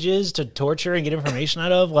hostages to torture and get information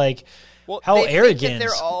out of. How arrogant. Think that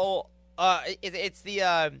they're all it's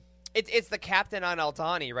the captain on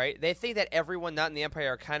Aldani, right? They think that everyone not in the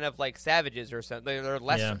Empire are kind of like savages or something.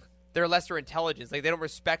 They're lesser intelligence. They don't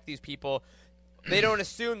respect these people. they don't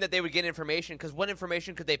assume that they would get information because what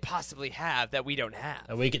information could they possibly have that we don't have?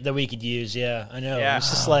 That we could use. Yeah, I know. Yeah. It's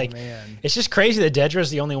just man. it's just crazy that Dedra's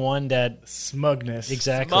the only one that Smugness.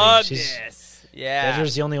 exactly. Smugness. Yeah.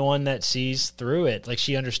 Dedra's the only one that sees through it. Like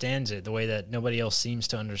she understands it the way that nobody else seems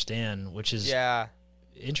to understand, which is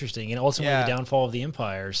interesting and ultimately the downfall of the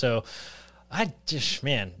Empire. So.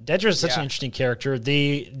 Dedra is such an interesting character.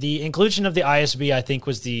 The inclusion of the ISB, I think,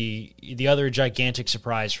 was the other gigantic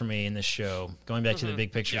surprise for me in this show. Going back to the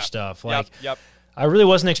big picture stuff, I really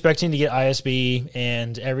wasn't expecting to get ISB,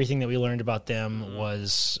 and everything that we learned about them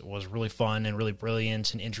was really fun and really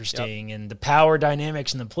brilliant and interesting, and the power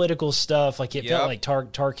dynamics and the political stuff. Like it felt like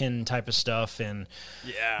Tarkin type of stuff, and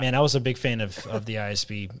man, I was a big fan of the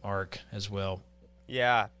ISB arc as well.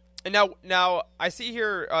 Yeah. And now I see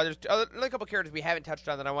here there's another couple characters we haven't touched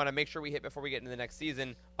on that I want to make sure we hit before we get into the next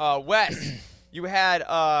season. Wes, you had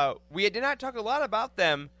we did not talk a lot about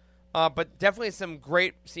them, but definitely some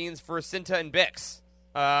great scenes for Cinta and Bix.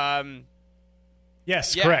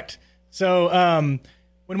 Yes, correct. So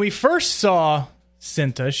when we first saw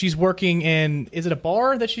Cinta, she's working in, is it a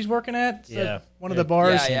bar that she's working at? One of the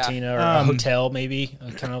bars? Cantina or a hotel maybe,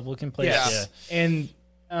 kind of looking place.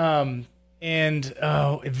 Yeah. And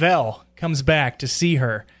Vel comes back to see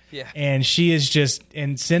her. Yeah. And she is just,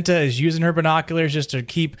 and Cinta is using her binoculars just to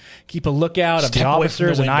keep a lookout of the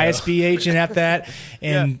officers and ISB agent at that.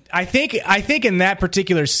 And I think in that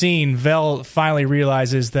particular scene, Vel finally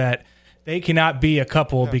realizes that they cannot be a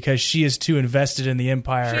couple because she is too invested in the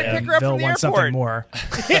Empire and Vel wants something more.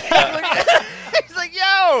 He's like,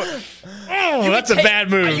 yo! That's a bad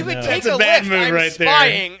move. You could take That's a bad lift. move I'm right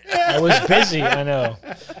spying. there. I was busy. I know.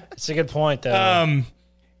 It's a good point, though.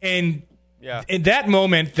 And in that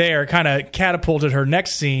moment there kind of catapulted her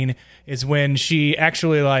next scene is when she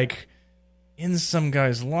actually ends some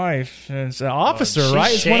guy's life. And it's an officer,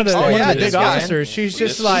 right? It's one of the big officers. She's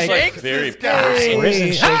just very Risen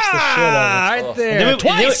shakes the shit out of her. right there.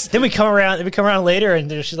 Then we come around later,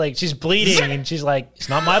 and she's bleeding, and she's like, "It's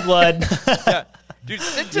not my blood." Dude,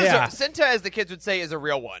 Cinta, as the kids would say, is a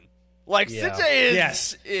real one.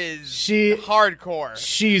 Cinta is hardcore.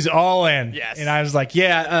 She's all in. Yes. And I was like,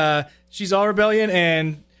 she's all rebellion,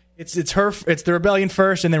 and it's the rebellion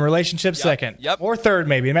first, and then relationship second. Yep. Or third,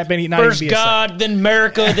 maybe. It might be not First even be God, then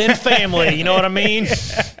America, then family. You know what I mean?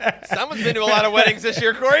 Someone's been to a lot of weddings this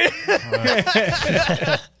year, Corey.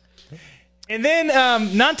 And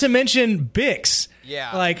then, not to mention Bix.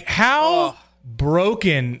 Yeah. How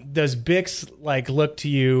broken does Bix look to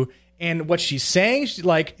you? And what she's saying,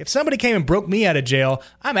 if somebody came and broke me out of jail,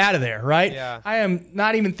 I'm out of there, right? Yeah. I am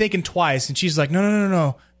not even thinking twice. And she's like,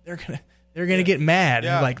 no. They're gonna get mad.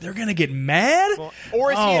 Yeah. And they're gonna get mad? Well,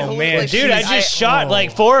 or is he in man, Dude, I just shot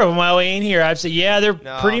 4 of them while way in here. I'd say, they're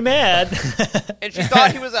pretty mad. And she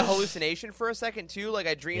thought he was a hallucination for a second, too.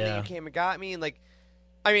 I dreamed that you came and got me. And,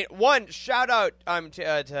 one, shout out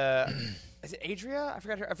to is it Adria? I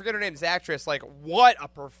forget her name. This actress. What a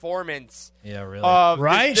performance. Yeah, really.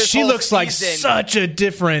 Right? This she whole looks like season. such a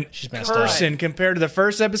different person compared to the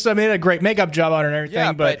first episode. I mean, they did a great makeup job on her and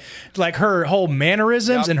everything, but her whole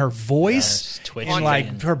mannerisms and her voice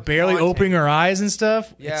and her barely opening her eyes and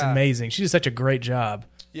stuff, it's amazing. She did such a great job.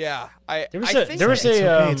 Yeah, There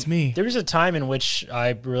was me. There was a time in which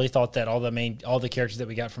I really thought that all the characters that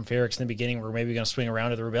we got from Ferrix in the beginning were maybe going to swing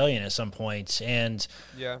around to the rebellion at some point, and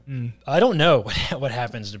I don't know what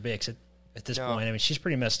happens to Bix at this point. I mean, she's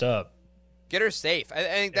pretty messed up. Get her safe. I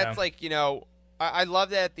think that's I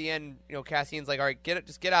love that at the end. Cassian's like, all right,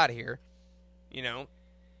 just get out of here.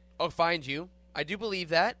 I'll find you. I do believe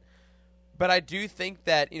that, but I do think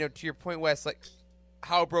that to your point, Wes,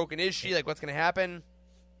 how broken is she? What's going to happen?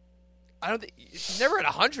 I don't think she's never at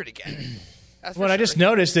 100 again. What I just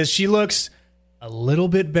noticed is she looks a little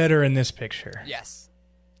bit better in this picture. Yes.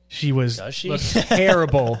 She was Does she? looks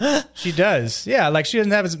terrible. She does. Yeah, she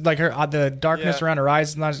doesn't have the darkness around her eyes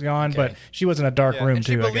is not gone, but she was in a dark room and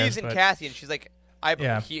too. She believes in Cassian. She's like, I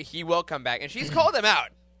believe he will come back, and she's called him out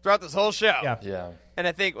throughout this whole show. Yeah. And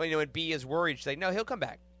I think when B is worried, she's like, no, he'll come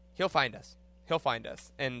back. He'll find us.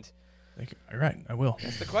 And all right, I will.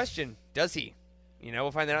 That's the question. Does he?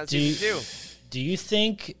 We'll find that out in season 2. Do you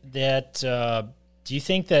think that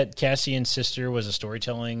Cassian's sister was a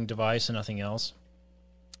storytelling device and nothing else?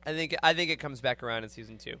 I think it comes back around in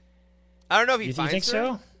season 2. I don't know if he finds her. You think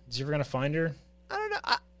so? Is he ever going to find her? I don't know.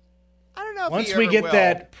 I don't know if Once he we ever get will.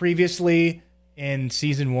 that previously in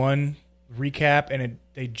season 1 recap, and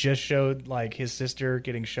they just showed his sister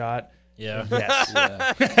getting shot. Yeah. Yes.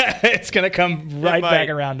 It's gonna come right back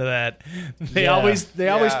around to that. They always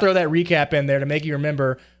throw that recap in there to make you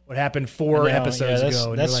remember what happened 4 episodes ago.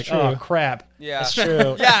 And that's you're like, true. oh, crap. Yeah, That's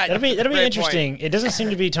true. Yeah, that'll be great interesting. It doesn't seem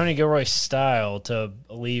to be Tony Gilroy's style to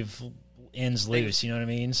leave ends loose. You know what I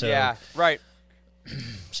mean? So yeah, right.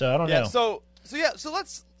 So I don't Yeah. know. So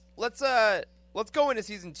let's go into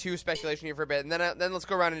season 2 speculation here for a bit, and then let's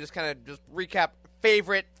go around and just kind of just recap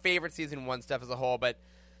favorite season 1 stuff as a whole. But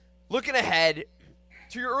looking ahead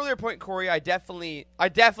to your earlier point, Corey, I definitely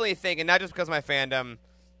think, and not just because of my fandom,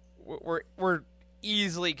 we're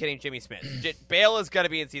easily getting Jimmy Smith. Bale is going to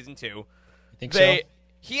be in season 2. I think so.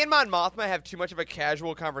 He and Mon Mothma have too much of a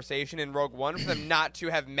casual conversation in Rogue One for them not to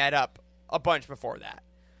have met up a bunch before that.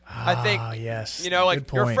 I think, yes. you know, like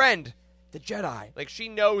Good your point. friend, the Jedi, like she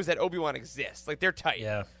knows that Obi-Wan exists. Like they're tight.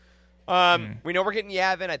 Yeah. We know we're getting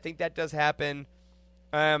Yavin. I think that does happen.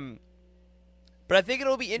 But I think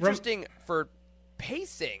it'll be interesting for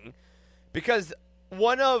pacing because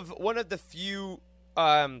one of the few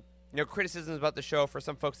criticisms about the show for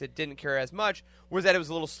some folks that didn't care as much was that it was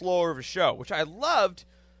a little slower of a show, which I loved.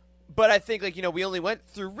 But I think, we only went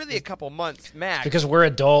through really a couple months max. Because we're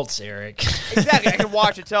adults, Eric. Exactly. I can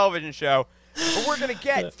watch a television show. But we're going to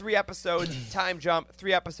get 3 episodes, time jump,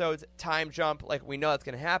 3 episodes, time jump. Like, we know that's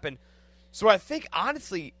going to happen. So I think,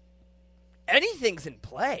 honestly, anything's in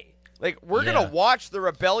play. Like, we're going to watch the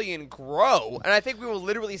rebellion grow. And I think we will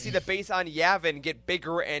literally see the base on Yavin get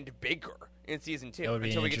bigger and bigger in season 2. That would be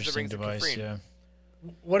until an we get to the interesting Rings device, of Kafrene.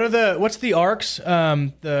 yeah. What's the arcs?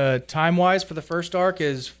 The time-wise for the first arc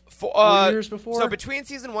is 4 years before? So between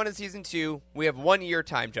season 1 and season 2, we have 1 year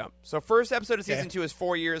time jump. So first episode of season 2 is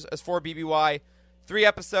 4 years, as 4 BBY, 3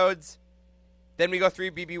 episodes. Then we go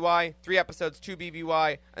 3 BBY, 3 episodes, 2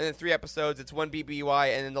 BBY, and then 3 episodes, it's 1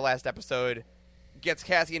 BBY, and then the last episode gets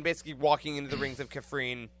Cassian basically walking into the Rings of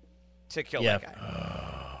Kafrene to kill that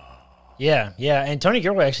guy. Yeah, and Tony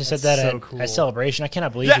Gilroy actually said that so at, cool. at Celebration. I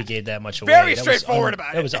cannot believe he gave that much away. Very That straightforward was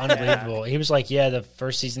about it. That was unbelievable. He was like, the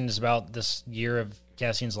first season is about this year of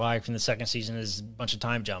Cassian's life, and the second season is a bunch of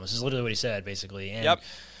time jumps. This is literally what he said, basically. And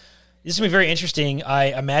this is going to be very interesting.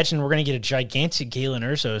 I imagine we're going to get a gigantic Galen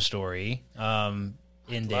Erso story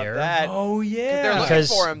in there. That. Oh, yeah. They're looking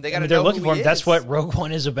for him. They got to they're know looking who for he him. That's is. what Rogue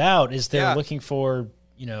One is about, is they're Yeah. looking for,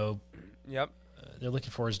 Yep. they're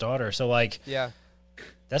looking for his daughter. So, like, Yeah.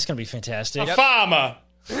 that's going to be fantastic. A farmer.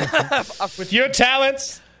 With your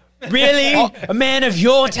talents. Really? A man of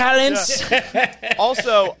your talents?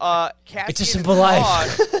 Also, Cassian It's a simple life.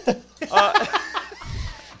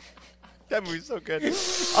 That movie's so good.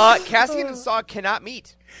 Cassian and Saw cannot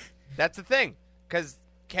meet. That's the thing. Because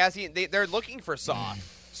Cassian, they're looking for Saw.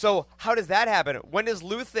 So how does that happen? When does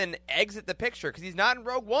Luthen exit the picture? Because he's not in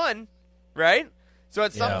Rogue One, right? So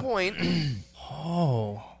at some point...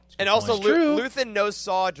 And also, Luthen knows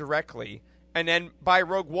Saw directly. And then by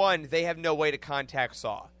Rogue One, they have no way to contact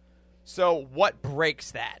Saw. So what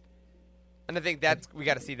breaks that? And I think we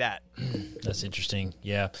got to see that. That's interesting.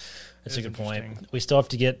 Yeah, that's a good point. We still have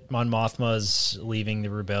to get Mon Mothma's leaving the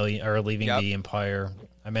rebellion or leaving the Empire.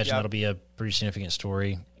 I imagine that'll be a pretty significant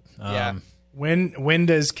story. Yeah. When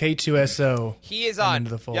does K2SO He is come on. into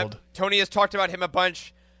the fold? Yep. Tony has talked about him a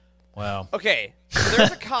bunch. Wow. Okay, so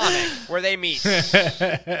there's a comic where they meet.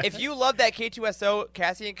 If you love that K2SO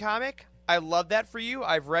Cassian comic, I love that for you.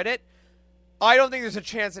 I've read it. I don't think there's a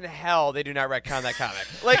chance in hell they do not retcon that comic.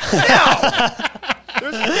 Like, no!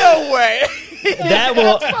 There's no way!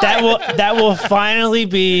 that will finally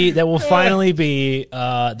be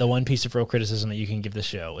the one piece of real criticism that you can give the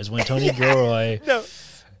show is when Tony Gilroy,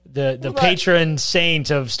 the patron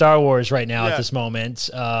saint of Star Wars right now at this moment,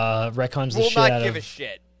 retcons the shit out of a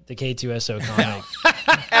shit. the K2SO comic.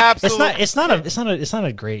 Absolutely, it's not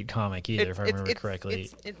a great comic either, if I remember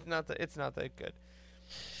correctly. It's not that good.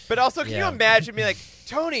 But also, can you imagine me like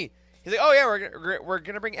Tony? He's like, oh yeah, we're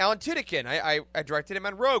gonna bring Alan Tudyk in. I directed him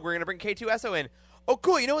on Rogue. We're gonna bring K2SO in. Oh,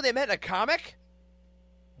 cool. You know what they meant in a comic?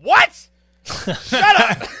 What? Shut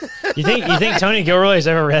up. You think Tony Gilroy has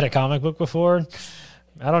ever read a comic book before?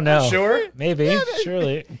 I don't know. Sure. Maybe.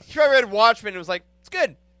 Surely. Sure, I read Watchmen and was like, it's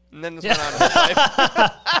good. And then this went on in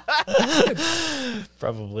his life.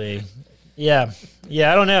 Probably. Yeah.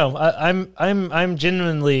 I don't know. I'm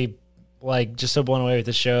genuinely like just so blown away with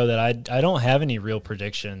the show that I don't have any real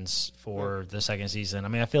predictions for the second season. I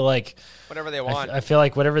mean, I feel like whatever they want. I feel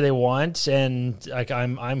like whatever they want, and like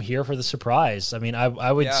I'm here for the surprise. I mean,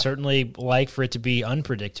 I would certainly like for it to be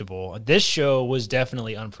unpredictable. This show was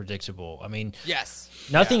definitely unpredictable. I mean, yes.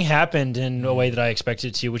 Nothing happened in a way that I expected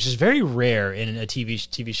it to, which is very rare in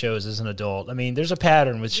TV shows as an adult. I mean, there's a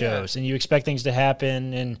pattern with shows, and you expect things to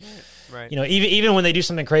happen, and Right. You know, even when they do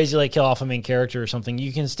something crazy like kill off a main character or something,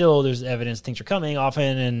 you can still, there's evidence things are coming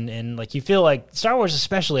often, and like you feel like Star Wars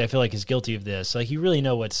especially, I feel like is guilty of this. Like you really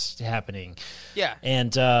know what's happening. Yeah.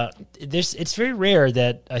 And it's very rare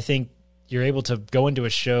that I think you're able to go into a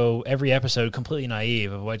show every episode completely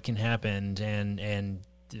naive of what can happen, and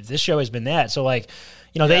this show has been that. So like,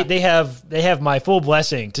 you know, they have my full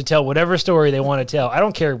blessing to tell whatever story they want to tell. I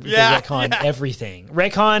don't care if they retcon everything.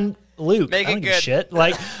 Retcon Luke. Make I it don't give a good. shit.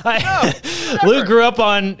 Like Luke grew up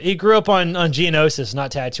on Geonosis,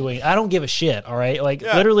 not Tatooine. I don't give a shit. All right, like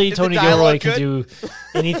literally, Is the Tony dialogue Gilroy can good? do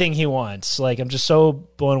anything he wants. Like I'm just so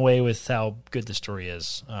blown away with how good the story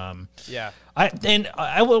is. Yeah.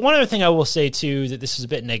 One other thing I will say too, that this is a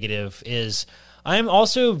bit negative, is I'm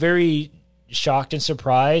also very shocked and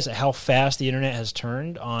surprised at how fast the internet has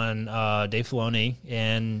turned on Dave Filoni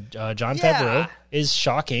and Jon Favreau. Is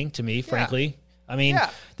shocking to me, frankly. I mean,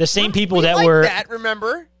 the same people we that like were that,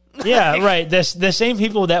 remember? yeah, right. The same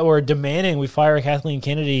people that were demanding we fire Kathleen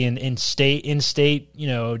Kennedy and in state, you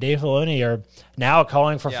know, Dave Filoni are now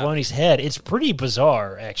calling for Filoni's head. It's pretty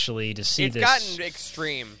bizarre, actually, to see this. It's gotten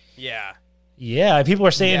extreme. Yeah. Yeah, people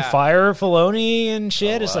are saying fire Filoni and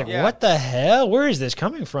shit. It's like, Yeah. what the hell? Where is this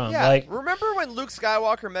coming from? Yeah. Like, Remember when Luke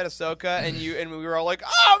Skywalker met Ahsoka and we were all like,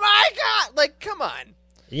 "Oh my god!" Like, come on.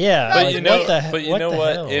 yeah, But like, you know, what the, but you what know the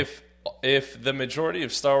what? hell? If the majority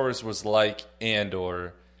of Star Wars was like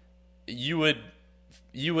Andor, you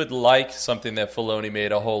would like something that Filoni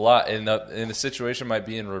made a whole lot, and the situation might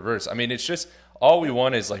be in reverse. I mean, it's just all we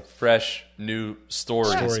want is like fresh new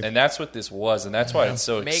stories, and that's what this was, and that's why it's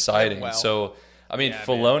so Make exciting. them well. So, I mean,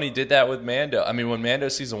 Filoni did that with Mando. I mean, when Mando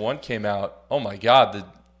season 1 came out, oh my god,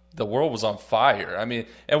 the world was on fire. I mean,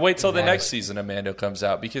 and wait till the next season of Mando comes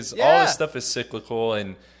out, because all this stuff is cyclical,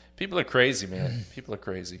 and people are crazy, man. People are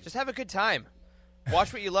crazy. Just have a good time.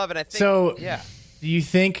 Watch what you love, and I think So, do you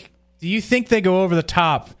think they go over the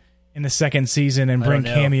top in the second season and bring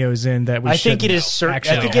don't know. cameos in that we I think it shouldn't is certain.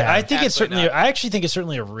 actually I think have? it's Absolutely certainly. not. I actually think it's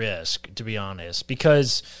certainly a risk, to be honest,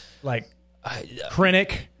 because like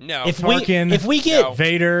Krennic, no. if Tarkin, we get No.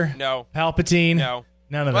 Vader, No. Palpatine, No.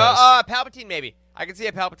 none of Well, those. Palpatine maybe. I can see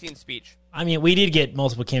a Palpatine speech. I mean, we did get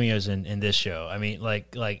multiple cameos in this show. I mean,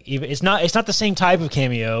 like even it's not the same type of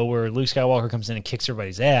cameo where Luke Skywalker comes in and kicks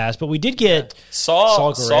everybody's ass, but we did get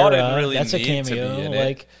Saul Guerrero. didn't really That's a need to cameo. be in it.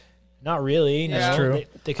 Like, not really. Yeah. That's true.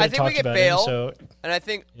 They could I have think we talked get about Bale. him. So And I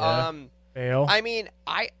think, Bale. I mean,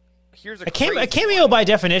 here's a a crazy cameo by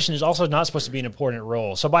definition is also not supposed to be an important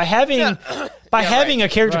role. So by having having a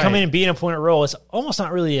character come in and be an important role, it's almost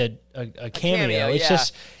not really a cameo. It's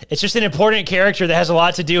just an important character that has a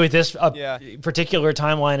lot to do with this particular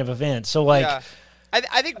timeline of events. So like,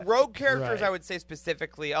 I think rogue characters, I would say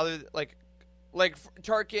specifically, other like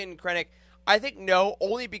Tarkin, Krennic, I think no,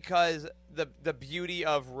 only because the beauty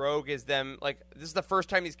of Rogue is them, like, this is the first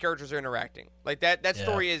time these characters are interacting. Like that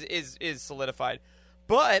story is solidified.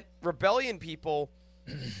 But Rebellion people,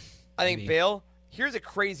 I think Bale, here's a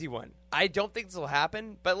crazy one. I don't think this will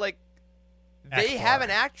happen, but like they have an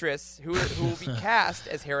actress who will be cast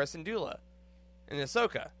as Hera Syndulla in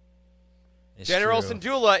Ahsoka. it's General true.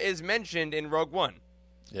 Syndulla is mentioned in Rogue One.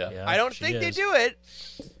 Yeah. I don't she think they is. do it.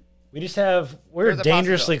 We just we're There's a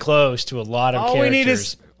dangerously close to a lot of All characters. we need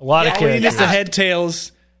is a lot of all we need characters. is the head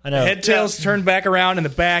tails. I know. The head tails turned back around in the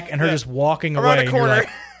back, and her just walking Around away. a and you're corner. like,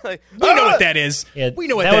 Like, we know what that is. Yeah, we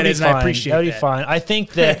know what would that be is, fine. and I appreciate that. That would be fine. I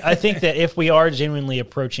think that if we are genuinely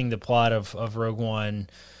approaching the plot of Rogue One,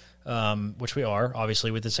 which we are obviously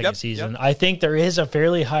with the second season, I think there is a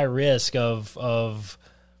fairly high risk of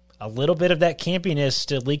a little bit of that campiness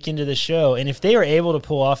to leak into the show. And if they are able to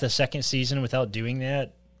pull off the second season without doing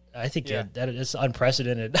that, I think that is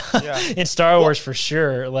unprecedented in Star Wars for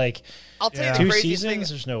sure. Like, I'll tell you the 2 craziest seasons? thing.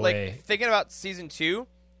 There's no like, way. Thinking about season 2,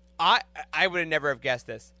 I would have never have guessed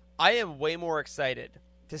this. I am way more excited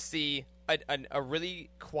to see a really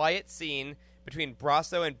quiet scene between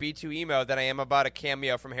Brasso and B2 Emo than I am about a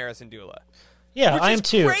cameo from Hera Syndulla. yeah, Which I am is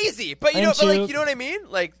too. crazy, but I you am know, too. what I mean?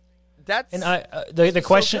 Like, that's And the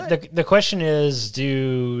question good. the question is,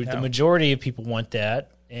 do the majority of people want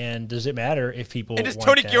that? And does it matter if people and does want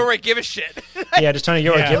Tony that? Gilroy give a shit? Yeah, does Tony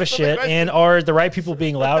Gilroy give a That's the shit? question. And are the right people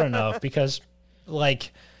being loud enough? Because,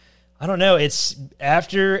 like, I don't know. It's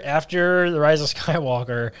after the Rise of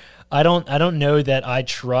Skywalker. I don't know that I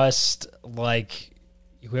trust like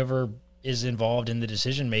whoever is involved in the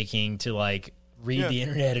decision making to like read the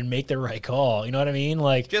internet and make the right call. You know what I mean?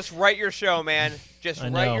 Like, Just write your show, man. Just I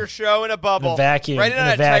write know. your show in a bubble. In a vacuum, Write it in on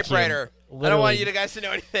a a vacuum. typewriter. I don't Literally. want you guys to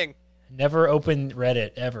know anything. never open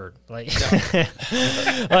Reddit ever. Like,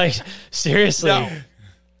 like seriously. No.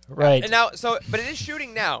 Right. And now, but it is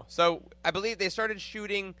shooting now. So I believe they started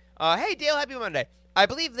shooting. Hey, Dale, happy Monday. I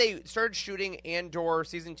believe they started shooting Andor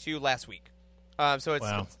season 2 last week. So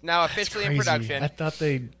it's now officially in production.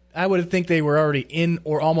 I would think they were already in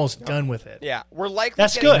or almost done with it. Yeah, we're likely.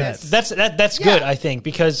 That's good. That's good. I think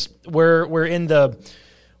because we're in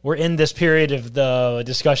this period of the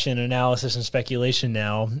discussion, analysis, and speculation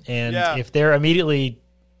now, and if they're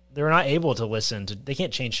not able to listen to, they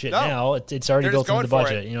can't change shit now. It's already built into the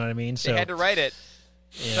budget. You know what I mean? So they had to write it.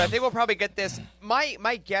 Yeah. So I think we'll probably get this.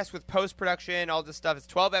 My guess with post production, all this stuff, is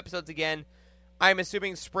 12 episodes again. I'm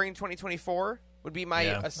assuming spring 2024 would be my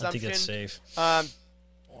assumption. I think that's safe. Wow.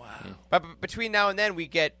 But between now and then, we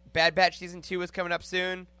get Bad Batch season 2 is coming up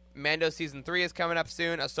soon. Mando season 3 is coming up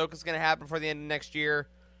soon. Ahsoka's going to happen before the end of next year.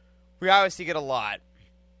 We obviously get a lot.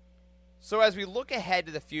 So as we look ahead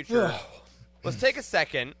to the future, let's take a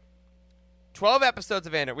second. 12 episodes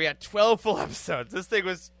of Andor. We had 12 full episodes. This thing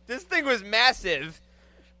was massive,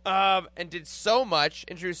 and did so much,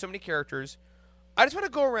 introduced so many characters. I just want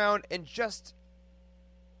to go around and just,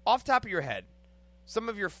 off the top of your head, some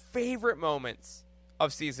of your favorite moments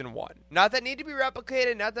of season 1. Not that need to be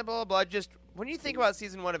replicated, not that blah, blah, blah. Just when you think about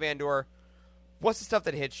season 1 of Andor, what's the stuff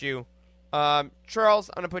that hits you? Charles,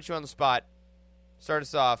 I'm going to put you on the spot. Start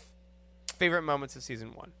us off. Favorite moments of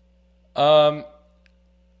season 1.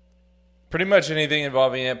 Pretty much anything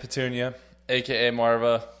involving Aunt Petunia, a.k.a.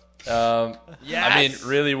 Marva. Yes, I mean,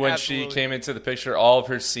 really, when absolutely. she came into the picture, all of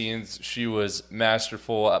her scenes, she was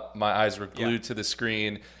masterful. My eyes were glued to the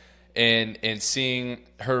screen. And seeing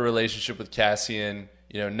her relationship with Cassian,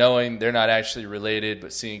 knowing they're not actually related,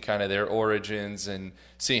 but seeing kind of their origins and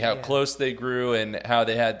seeing how close they grew and how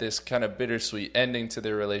they had this kind of bittersweet ending to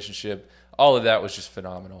their relationship, all of that was just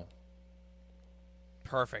phenomenal.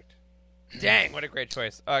 Perfect. Dang, what a great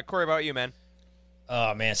choice. Corey, about you, man?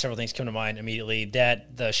 Oh man, several things come to mind immediately.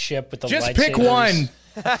 The ship with the just lightsabers. pick one.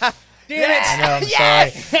 Damn it! I know. I'm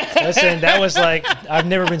sorry. Listen, that was like I've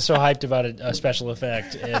never been so hyped about a special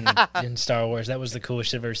effect in Star Wars. That was the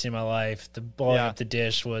coolest shit I've ever seen in my life. The blowing up the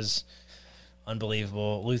dish was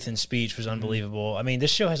unbelievable. Luthen's speech was unbelievable. I mean,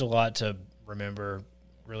 this show has a lot to remember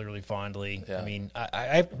really, really fondly. Yeah. I mean,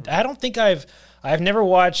 I don't think I've never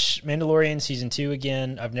watched Mandalorian season 2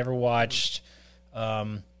 again. I've never watched.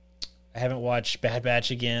 I haven't watched Bad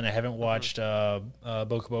Batch again. I haven't watched Book of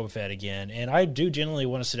Boba Fett again. And I do generally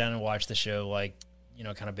want to sit down and watch the show,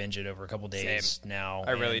 kind of binge it over a couple days now.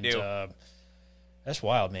 I really do. That's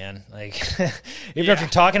wild, man. Like, even after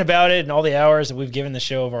talking about it and all the hours that we've given the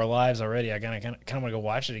show of our lives already, I kind of want to go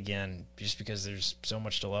watch it again just because there's so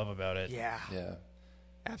much to love about it. Yeah. Yeah.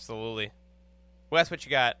 Absolutely. Wes, what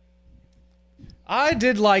you got? I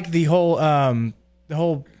did like the whole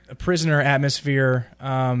prisoner atmosphere,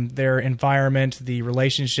 their environment, the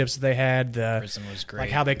relationships they had, Prison was great.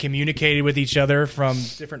 like how they communicated with each other from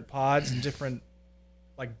different pods and different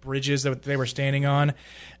bridges that they were standing on.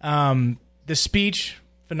 The speech,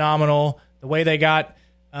 phenomenal. The way they got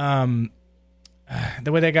Andy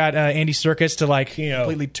Serkis to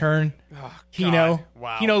completely turn Kino.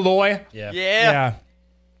 Wow. Kino Loy. Yeah.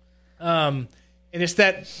 And it's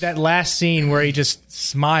that last scene where he just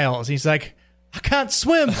smiles. He's like, I can't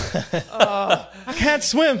swim. I can't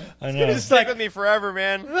swim. I know. It's stuck with me forever,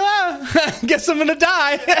 man. Guess I'm gonna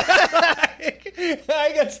die.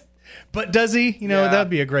 I guess. But does he? That'd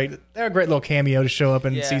be a great little cameo to show up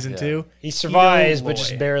in season 2. He survives, Kino but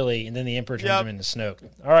just Loy. barely, and then the Emperor turns him into Snoke.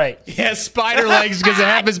 All right. Yeah, spider legs because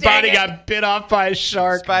half his body got bit off by a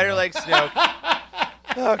shark. Spider leg Snoke.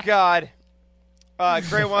 Oh, God.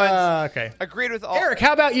 Great ones. Okay. Agreed with all. Eric,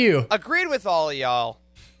 how about you? Agreed with all of y'all.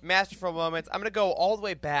 Masterful moments. I'm gonna go all the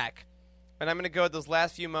way back, and I'm gonna go with those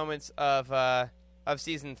last few moments of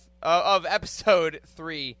episode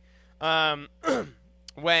 3,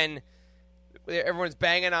 when everyone's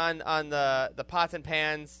banging on the pots and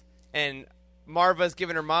pans, and Marva's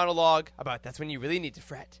giving her monologue about that's when you really need to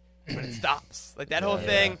fret, when it stops, like that whole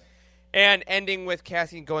thing, and ending with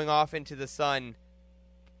Cassian going off into the sun,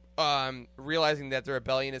 realizing that the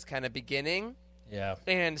rebellion is kind of beginning. Yeah.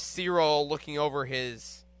 And Cyril looking over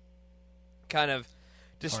his kind of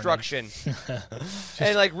destruction,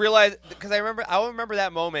 and realize, because I'll remember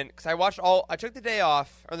that moment because I took the day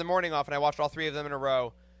off or the morning off and I watched all 3 of them in a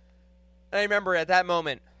row. And I remember at that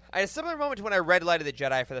moment, I had a similar moment to when I read Light of the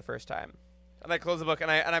Jedi for the first time, and I closed the book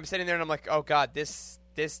and I'm sitting there and I'm like, oh God, this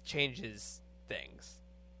changes things.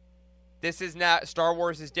 This is not, Star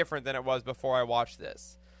Wars is different than it was before I watched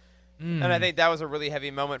this, and I think that was a really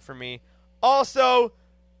heavy moment for me. Also,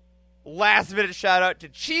 last minute shout out to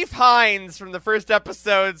Chief Hines from the first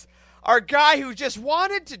episodes, our guy who just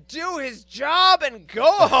wanted to do his job and go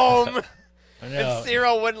home. I know. And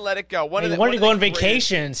Cyril wouldn't let it go. He wanted to go on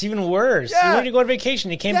vacation. It's even worse. Yeah. He wanted to go on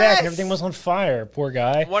vacation. He came back and everything was on fire. Poor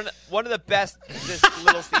guy. One of the best this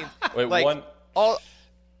little scenes. Wait, like,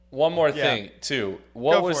 one more thing too.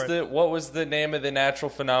 What Go was the name of the natural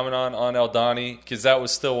phenomenon on Eldani? Because that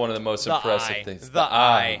was still one of the most impressive things. The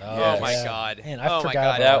eye. Yes. Oh my god. Man, I oh forgot my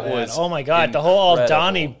god. about That was Oh my god, the whole incredible.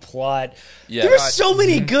 Aldani plot. Yeah. There were so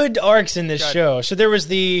many good arcs in this God. show. So there was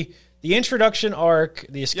the introduction arc,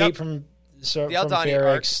 the escape from Aldani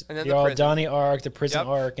Ferrix, arc, and then the the prison. Aldani arc, the prison Yep.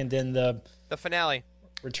 arc, and then the finale.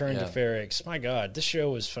 return to Ferrix. My god, this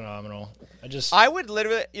show was phenomenal. I would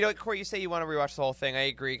literally, Corey, you say you want to rewatch the whole thing. I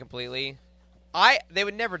agree completely. They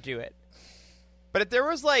would never do it. But if there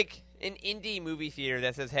was like an indie movie theater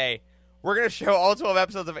that says, "Hey, we're going to show all 12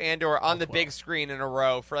 episodes of Andor on the big screen in a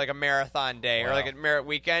row for like a marathon day or like a merit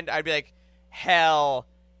weekend," I'd be like, "Hell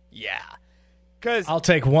yeah." Cuz I'll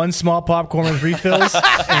take one small popcorn with refills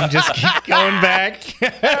and just keep going back.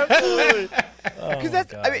 absolutely. Oh Because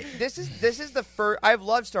this is the first. I've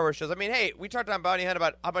loved Star Wars shows. I mean, hey, we talked on Bounty Hunt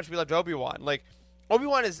about how much we loved Obi-Wan. Like,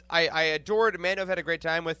 Obi-Wan is I adored. Mando. I've had a great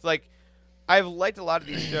time with. Like, I've liked a lot of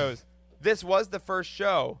these shows. This was the first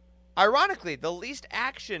show, ironically, the least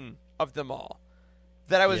action of them all.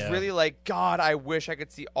 That I was really like, God, I wish I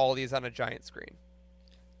could see all these on a giant screen.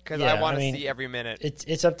 Because I want to see every minute.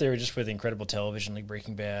 It's up there just with incredible television like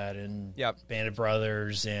Breaking Bad and Band of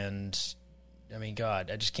Brothers and. I mean, God,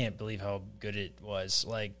 I just can't believe how good it was.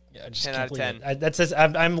 Like, I just 10 can't out of believe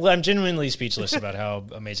 10. it. I'm genuinely speechless about how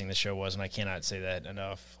amazing the show was, and I cannot say that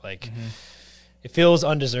enough. Like, it feels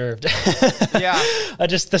undeserved. Yeah.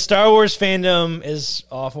 The Star Wars fandom, as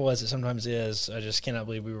awful as it sometimes is, I just cannot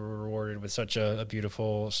believe we were rewarded with such a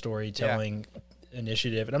beautiful storytelling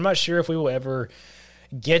initiative. And I'm not sure if we will ever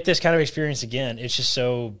get this kind of experience again. It's just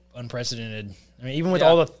so unprecedented. I mean, even with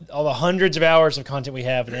all the hundreds of hours of content we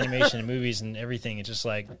have with animation and movies and everything, it's just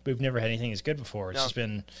like we've never had anything as good before. It's just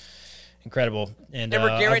been incredible. And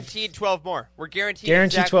we're guaranteed 12 more. We're guaranteed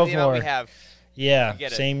exactly 12 the amount more. we have. Yeah,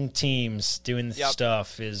 get it. same teams doing the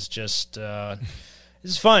stuff is just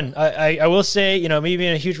it's fun. I will say, me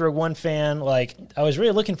being a huge Rogue One fan, like I was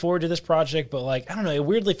really looking forward to this project, but like I don't know, it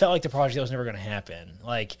weirdly felt like the project that was never going to happen.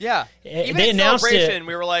 Like Even they in announced Celebration, it.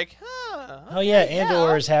 we were like,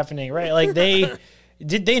 Andor is happening, right? Like they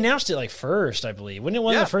announced it like first, I believe. Wasn't it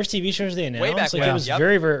one of the first TV shows they announced? Way back like when. it was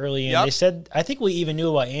very, very early, and they said I think we even knew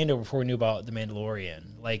about Andor before we knew about The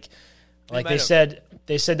Mandalorian. Like they said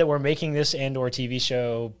that we're making this Andor TV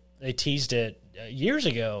show. They teased it years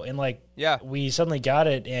ago, and we suddenly got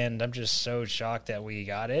it, and I'm just so shocked that we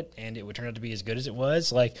got it, and it would turn out to be as good as it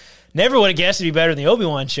was. Like, never would have guessed it'd be better than the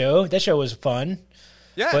Obi-Wan show. That show was fun.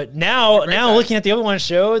 Yeah. But now looking at the Obi-Wan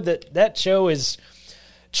show, that show is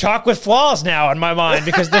chock with flaws now in my mind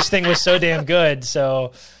because this thing was so damn good.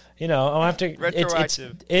 So, I'll have to.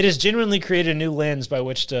 Retroactive. It has genuinely created a new lens by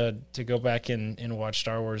which to go back and watch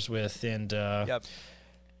Star Wars with, and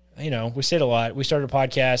we say it a lot. We started a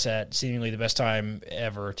podcast at seemingly the best time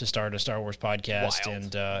ever to start a Star Wars podcast.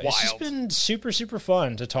 And it's just been super, super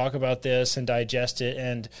fun to talk about this and digest it.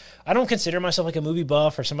 And I don't consider myself like a movie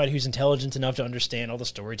buff or somebody who's intelligent enough to understand all the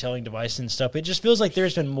storytelling devices and stuff. It just feels like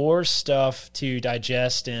there's been more stuff to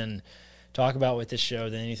digest and talk about with this show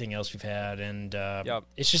than anything else we've had. And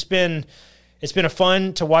it's just been... It's been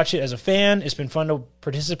fun to watch it as a fan. It's been fun to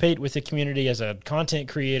participate with the community as a content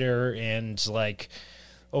creator, and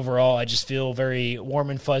overall, I just feel very warm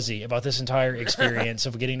and fuzzy about this entire experience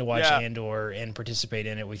of getting to watch Andor and participate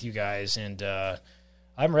in it with you guys. And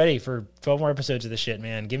I'm ready for 12 more episodes of this shit,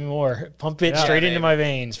 man. Give me more. Pump it straight into my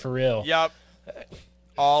veins, for real. Yep.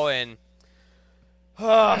 All in.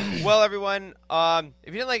 Well, everyone, if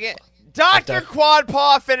you didn't like it, Dr. Quad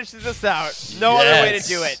Paw finishes us out. No other way to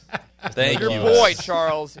do it. Thank you. Your boy,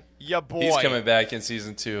 Charles. Your boy. He's coming back in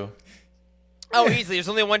season 2. Oh, easily. There's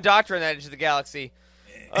only one doctor in that edge of the galaxy.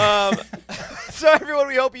 So, everyone,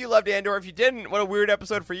 we hope you loved Andor. If you didn't, what a weird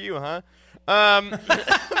episode for you, huh?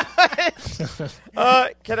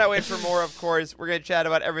 Cannot wait for more, of course. We're going to chat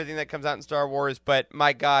about everything that comes out in Star Wars, but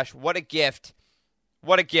my gosh, what a gift.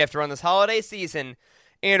 What a gift. Around this holiday season,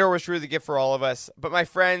 Andor was truly the gift for all of us. But, my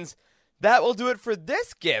friends, that will do it for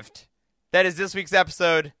this gift. That is this week's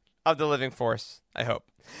episode of The Living Force, I hope.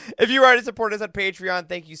 If you are to support us on Patreon,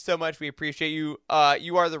 thank you so much. We appreciate you.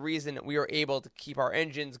 You are the reason we are able to keep our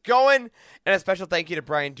engines going. And a special thank you to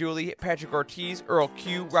Brian Dooley, Patrick Ortiz, Earl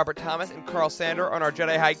Q, Robert Thomas, and Carl Sander on our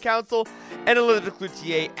Jedi High Council, and Elizabeth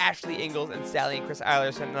Cloutier, Ashley Ingalls, and Sally and Chris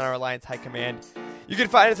Eilerson on our Alliance High Command. You can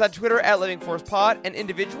find us on Twitter at Living Force Pod, and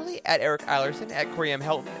individually at Eric Eilerson, at Corey M.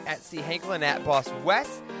 Helton, at C. Hankel, and at Boss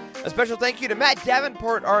Wes. A special thank you to Matt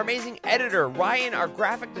Davenport, our amazing editor, Ryan, our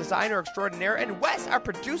graphic designer extraordinaire, and Wes, our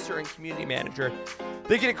producer and community manager.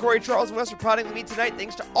 Thank you to Corey, Charles, and Wes for prodding with me tonight.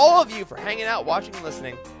 Thanks to all of you for hanging out, watching, and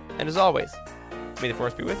listening. And as always, may the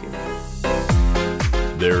Force be with you.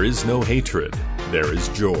 There is no hatred, there is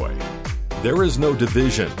joy. There is no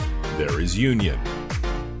division, there is union.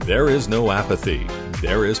 There is no apathy,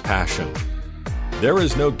 there is passion. There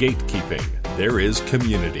is no gatekeeping, there is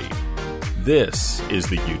community. This is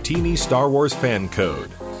the Utini Star Wars Fan Code.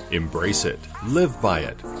 Embrace it, live by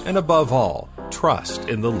it, and above all, trust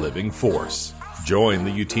in the living Force. Join the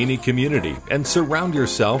Utini community and surround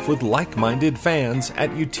yourself with like-minded fans at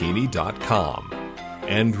utini.com.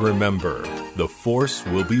 And remember, the Force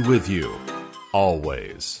will be with you,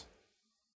 always.